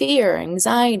connected to fear,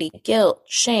 anxiety, guilt,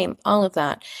 shame, all of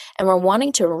that. And we're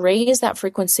wanting to raise that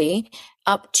frequency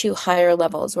up to higher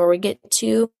levels where we get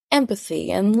to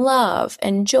empathy and love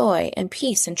and joy and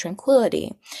peace and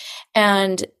tranquility.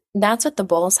 And that's what the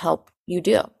bowls help you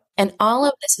do. And all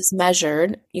of this is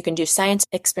measured. You can do science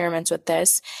experiments with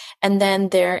this. And then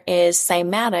there is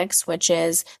cymatics, which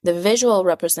is the visual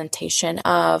representation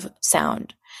of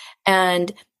sound.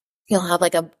 And you'll have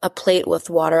like a plate with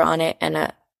water on it and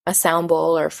a sound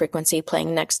bowl or frequency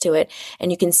playing next to it.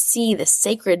 And you can see the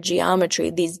sacred geometry,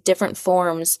 these different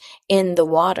forms in the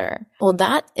water. Well,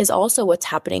 that is also what's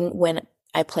happening when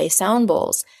I play sound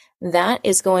bowls. That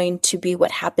is going to be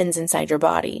what happens inside your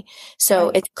body.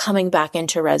 So It's coming back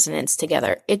into resonance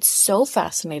together. It's so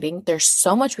fascinating. There's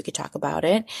so much we could talk about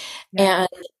it. Yeah. And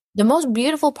the most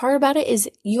beautiful part about it is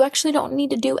you actually don't need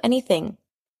to do anything.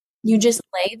 You just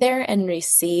lay there and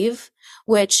receive,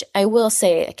 which I will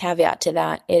say a caveat to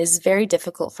that is very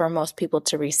difficult for most people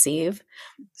to receive.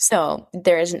 So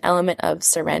there is an element of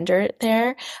surrender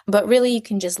there, but really you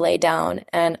can just lay down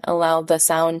and allow the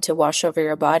sound to wash over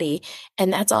your body.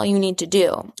 And that's all you need to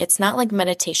do. It's not like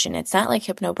meditation. It's not like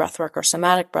hypno breathwork or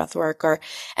somatic breathwork or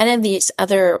any of these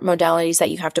other modalities that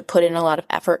you have to put in a lot of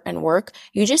effort and work.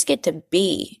 You just get to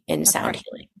be in sound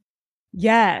healing.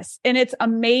 Yes. And it's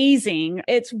amazing.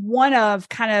 It's one of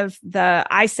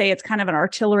I say it's kind of an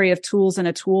artillery of tools in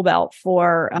a tool belt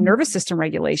for nervous system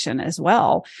regulation as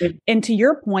well. Mm-hmm. And to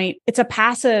your point, it's a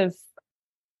passive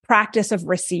practice of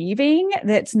receiving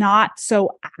that's not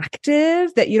so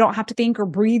active that you don't have to think or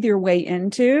breathe your way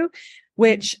into,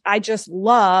 which I just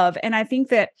love. And I think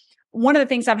that one of the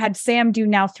things I've had Sam do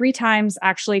now 3 times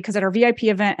actually, because at our VIP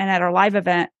event and at our live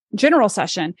event, general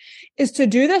session, is to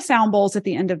do the sound bowls at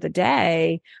the end of the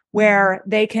day where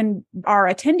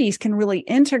our attendees can really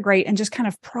integrate and just kind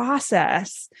of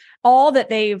process all that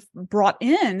they've brought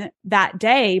in that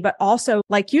day, but also,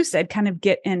 like you said, kind of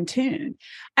get in tune.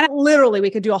 And literally we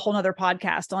could do a whole nother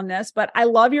podcast on this, but I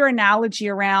love your analogy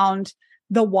around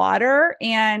the water.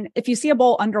 And if you see a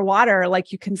bowl underwater,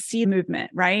 like you can see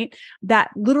movement, right?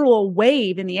 That literal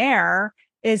wave in the air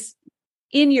is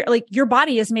in your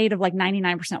body is made of like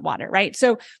 99% water, right?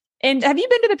 So, and have you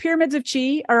been to the Pyramids of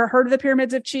Chi or heard of the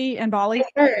Pyramids of Chi in Bali?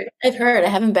 I've heard. I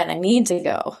haven't been. I need to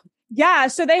go. Yeah.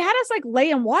 So they had us like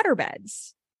lay in water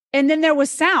beds and then there was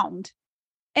sound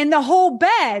and the whole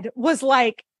bed was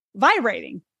like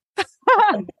vibrating.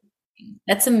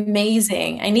 That's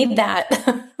amazing. I need that.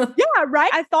 Yeah, right.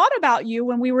 I thought about you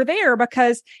when we were there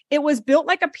because it was built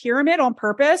like a pyramid on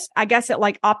purpose. I guess it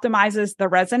like optimizes the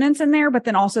resonance in there, but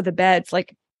then also the beds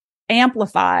like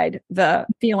amplified the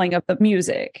feeling of the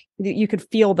music. You could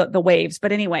feel the waves.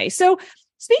 But anyway, so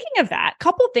speaking of that,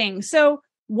 couple things. So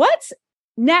what's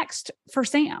next for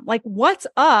Sam? Like what's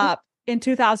up in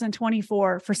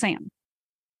 2024 for Sam?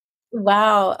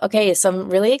 Wow. Okay. Some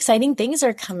really exciting things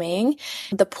are coming.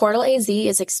 The Portal AZ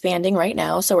is expanding right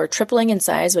now. So we're tripling in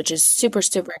size, which is super,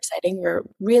 super exciting. We're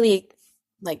really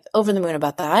like over the moon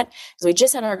about that. So we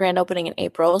just had our grand opening in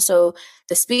April. So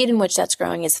the speed in which that's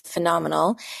growing is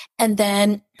phenomenal. And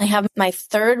then I have my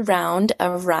 3rd round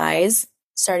of Rise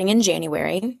starting in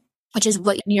January, which is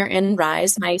what you're in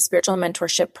Rise, my spiritual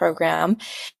mentorship program.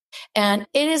 And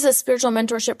it is a spiritual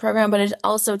mentorship program, but it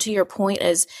also, to your point,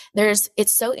 it's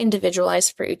so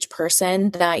individualized for each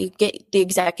person that you get the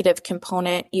executive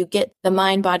component, you get the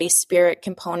mind, body, spirit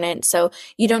component. So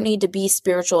you don't need to be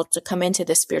spiritual to come into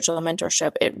this spiritual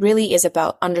mentorship. It really is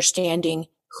about understanding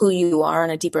who you are on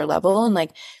a deeper level and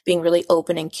like being really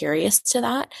open and curious to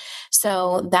that.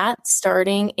 So that's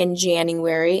starting in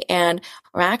January, and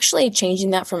we're actually changing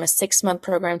that from a 6-month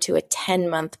program to a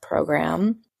 10-month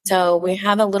program. So we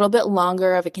have a little bit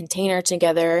longer of a container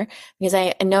together because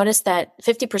I noticed that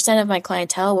 50% of my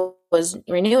clientele was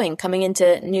renewing, coming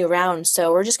into new rounds.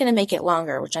 So we're just going to make it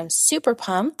longer, which I'm super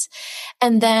pumped.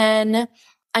 And then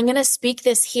I'm going to speak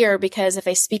this here because if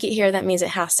I speak it here, that means it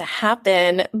has to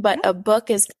happen. But a book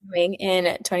is coming in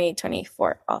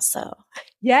 2024 also.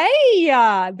 Yay.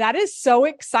 That is so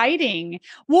exciting.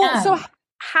 Well, so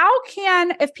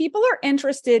if people are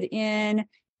interested in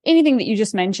anything that you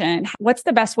just mentioned, what's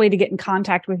the best way to get in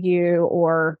contact with you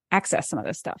or access some of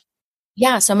this stuff?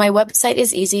 Yeah, so my website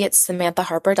is easy. It's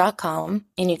samanthaharper.com,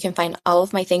 and you can find all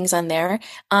of my things on there.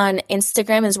 On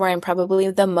Instagram is where I'm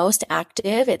probably the most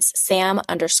active. It's Sam_E_pants,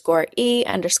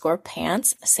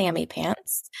 Sammy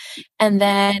Pants. And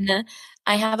then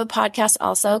I have a podcast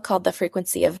also called The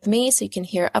Frequency of Me, so you can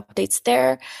hear updates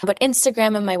there. But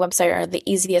Instagram and my website are the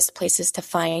easiest places to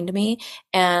find me.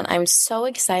 And I'm so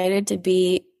excited to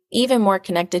be even more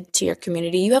connected to your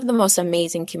community. You have the most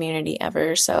amazing community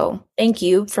ever. So thank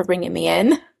you for bringing me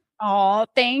in. Oh,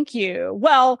 thank you.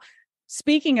 Well,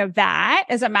 speaking of that,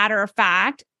 as a matter of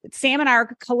fact, Sam and I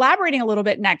are collaborating a little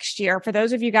bit next year. For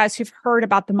those of you guys who've heard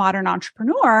about the Modern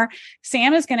Entrepreneur,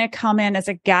 Sam is going to come in as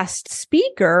a guest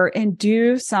speaker and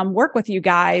do some work with you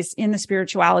guys in the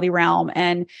spirituality realm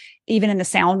and even in the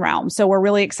sound realm. So we're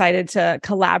really excited to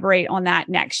collaborate on that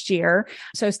next year.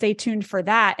 So stay tuned for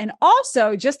that. And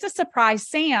also, just to surprise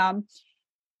Sam,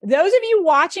 those of you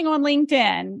watching on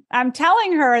LinkedIn, I'm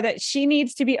telling her that she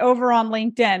needs to be over on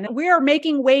LinkedIn. We are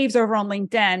making waves over on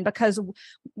LinkedIn because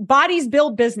bodies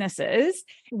build businesses.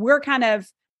 We're kind of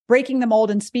breaking the mold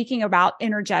and speaking about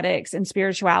energetics and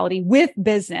spirituality with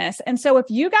business. And so if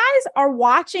you guys are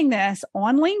watching this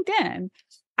on LinkedIn,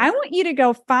 I want you to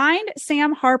go find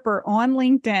Sam Harper on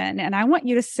LinkedIn and I want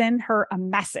you to send her a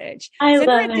message. Send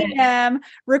her a DM,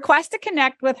 request to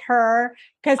connect with her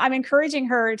because I'm encouraging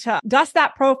her to dust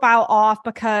that profile off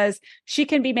because she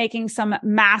can be making some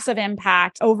massive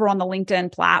impact over on the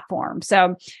LinkedIn platform.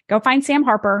 So go find Sam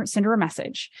Harper, send her a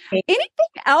message. Anything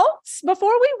else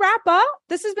before we wrap up?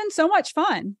 This has been so much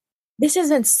fun. This has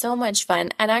been so much fun.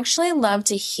 I'd actually love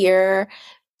to hear,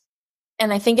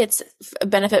 and I think it's a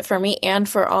benefit for me and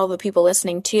for all the people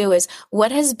listening too, is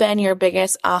what has been your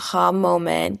biggest aha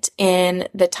moment in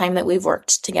the time that we've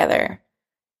worked together?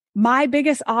 My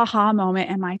biggest aha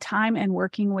moment in my time and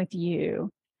working with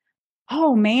you.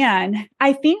 Oh man,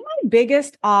 I think my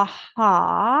biggest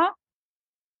aha,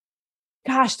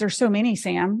 gosh, there's so many,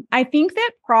 Sam. I think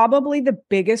that probably the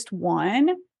biggest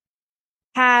one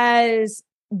has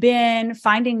been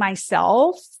finding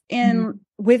myself in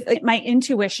with my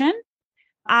intuition.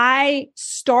 I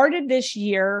started this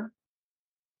year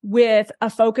with a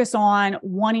focus on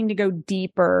wanting to go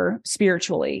deeper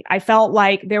spiritually. I felt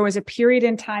like there was a period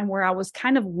in time where I was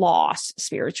kind of lost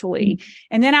spiritually.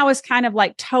 And then I was kind of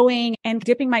like toeing and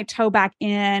dipping my toe back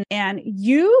in. And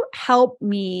you helped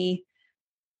me.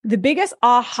 The biggest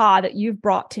aha that you've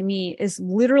brought to me is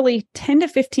literally 10 to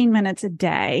 15 minutes a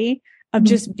day of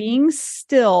just being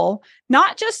still,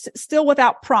 not just still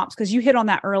without prompts, because you hit on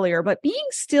that earlier, but being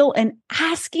still and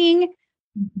asking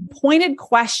pointed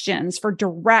questions for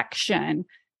direction,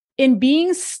 in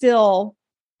being still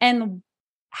and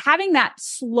having that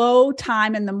slow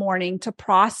time in the morning to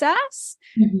process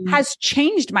has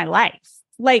changed my life.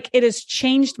 Like it has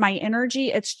changed my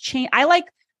energy. It's changed. I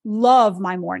love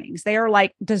my mornings. They are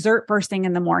like dessert first thing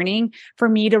in the morning for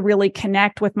me to really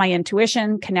connect with my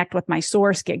intuition, connect with my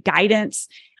source, get guidance.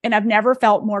 And I've never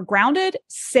felt more grounded,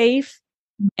 safe,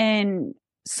 and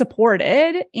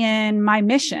supported in my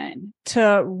mission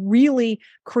to really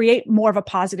create more of a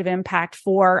positive impact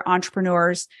for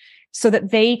entrepreneurs so that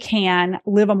they can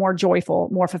live a more joyful,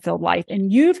 more fulfilled life.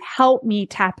 And you've helped me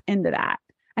tap into that.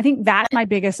 I think that's my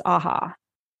biggest aha.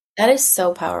 That is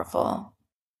so powerful.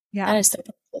 Yeah. That is so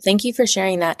powerful. Thank you for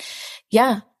sharing that.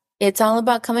 Yeah. It's all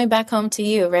about coming back home to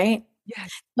you, right?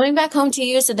 Yes. Coming back home to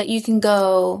you so that you can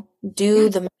go do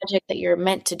the magic that you're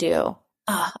meant to do.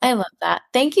 Oh, I love that.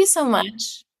 Thank you so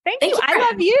much. Thank you. I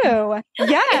love you.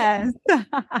 Yes.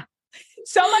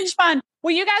 So much fun.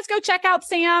 Well, you guys go check out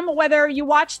Sam, whether you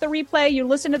watch the replay, you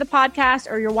listen to the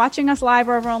podcast, or you're watching us live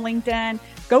over on LinkedIn.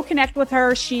 Go connect with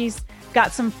her. She's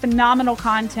got some phenomenal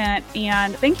content.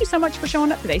 And thank you so much for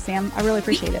showing up today, Sam. I really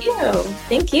appreciate it.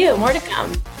 Thank you. More to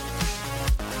come.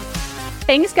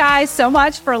 Thanks, guys, so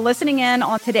much for listening in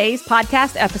on today's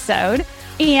podcast episode.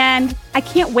 And I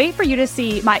can't wait for you to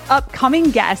see my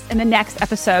upcoming guest in the next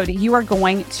episode. You are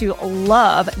going to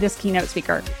love this keynote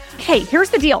speaker. Hey, here's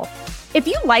the deal. If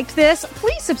you liked this,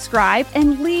 please subscribe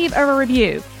and leave a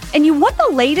review. And you want the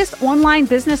latest online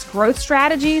business growth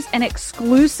strategies and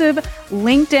exclusive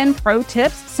LinkedIn pro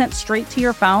tips sent straight to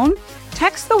your phone?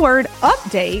 Text the word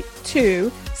update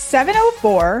to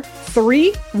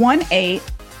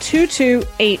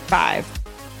 704-318-2285.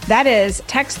 That is,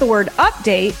 text the word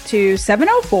update to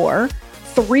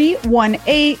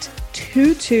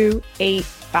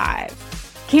 704-318-2285.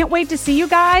 Can't wait to see you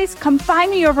guys. Come find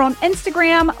me over on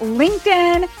Instagram,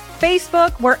 LinkedIn,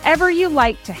 Facebook, wherever you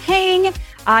like to hang.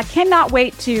 I cannot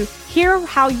wait to hear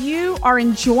how you are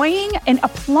enjoying and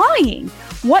applying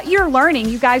what you're learning.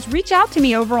 You guys reach out to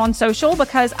me over on social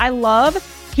because I love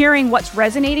hearing what's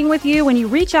resonating with you. When you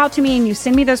reach out to me and you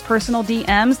send me those personal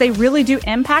DMs, they really do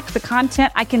impact the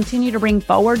content I continue to bring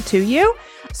forward to you.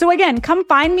 So again, come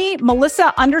find me,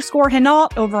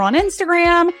 Melissa_Henault over on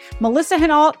Instagram, Melissa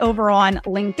Henault over on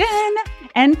LinkedIn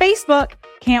and Facebook.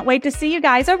 Can't wait to see you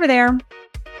guys over there.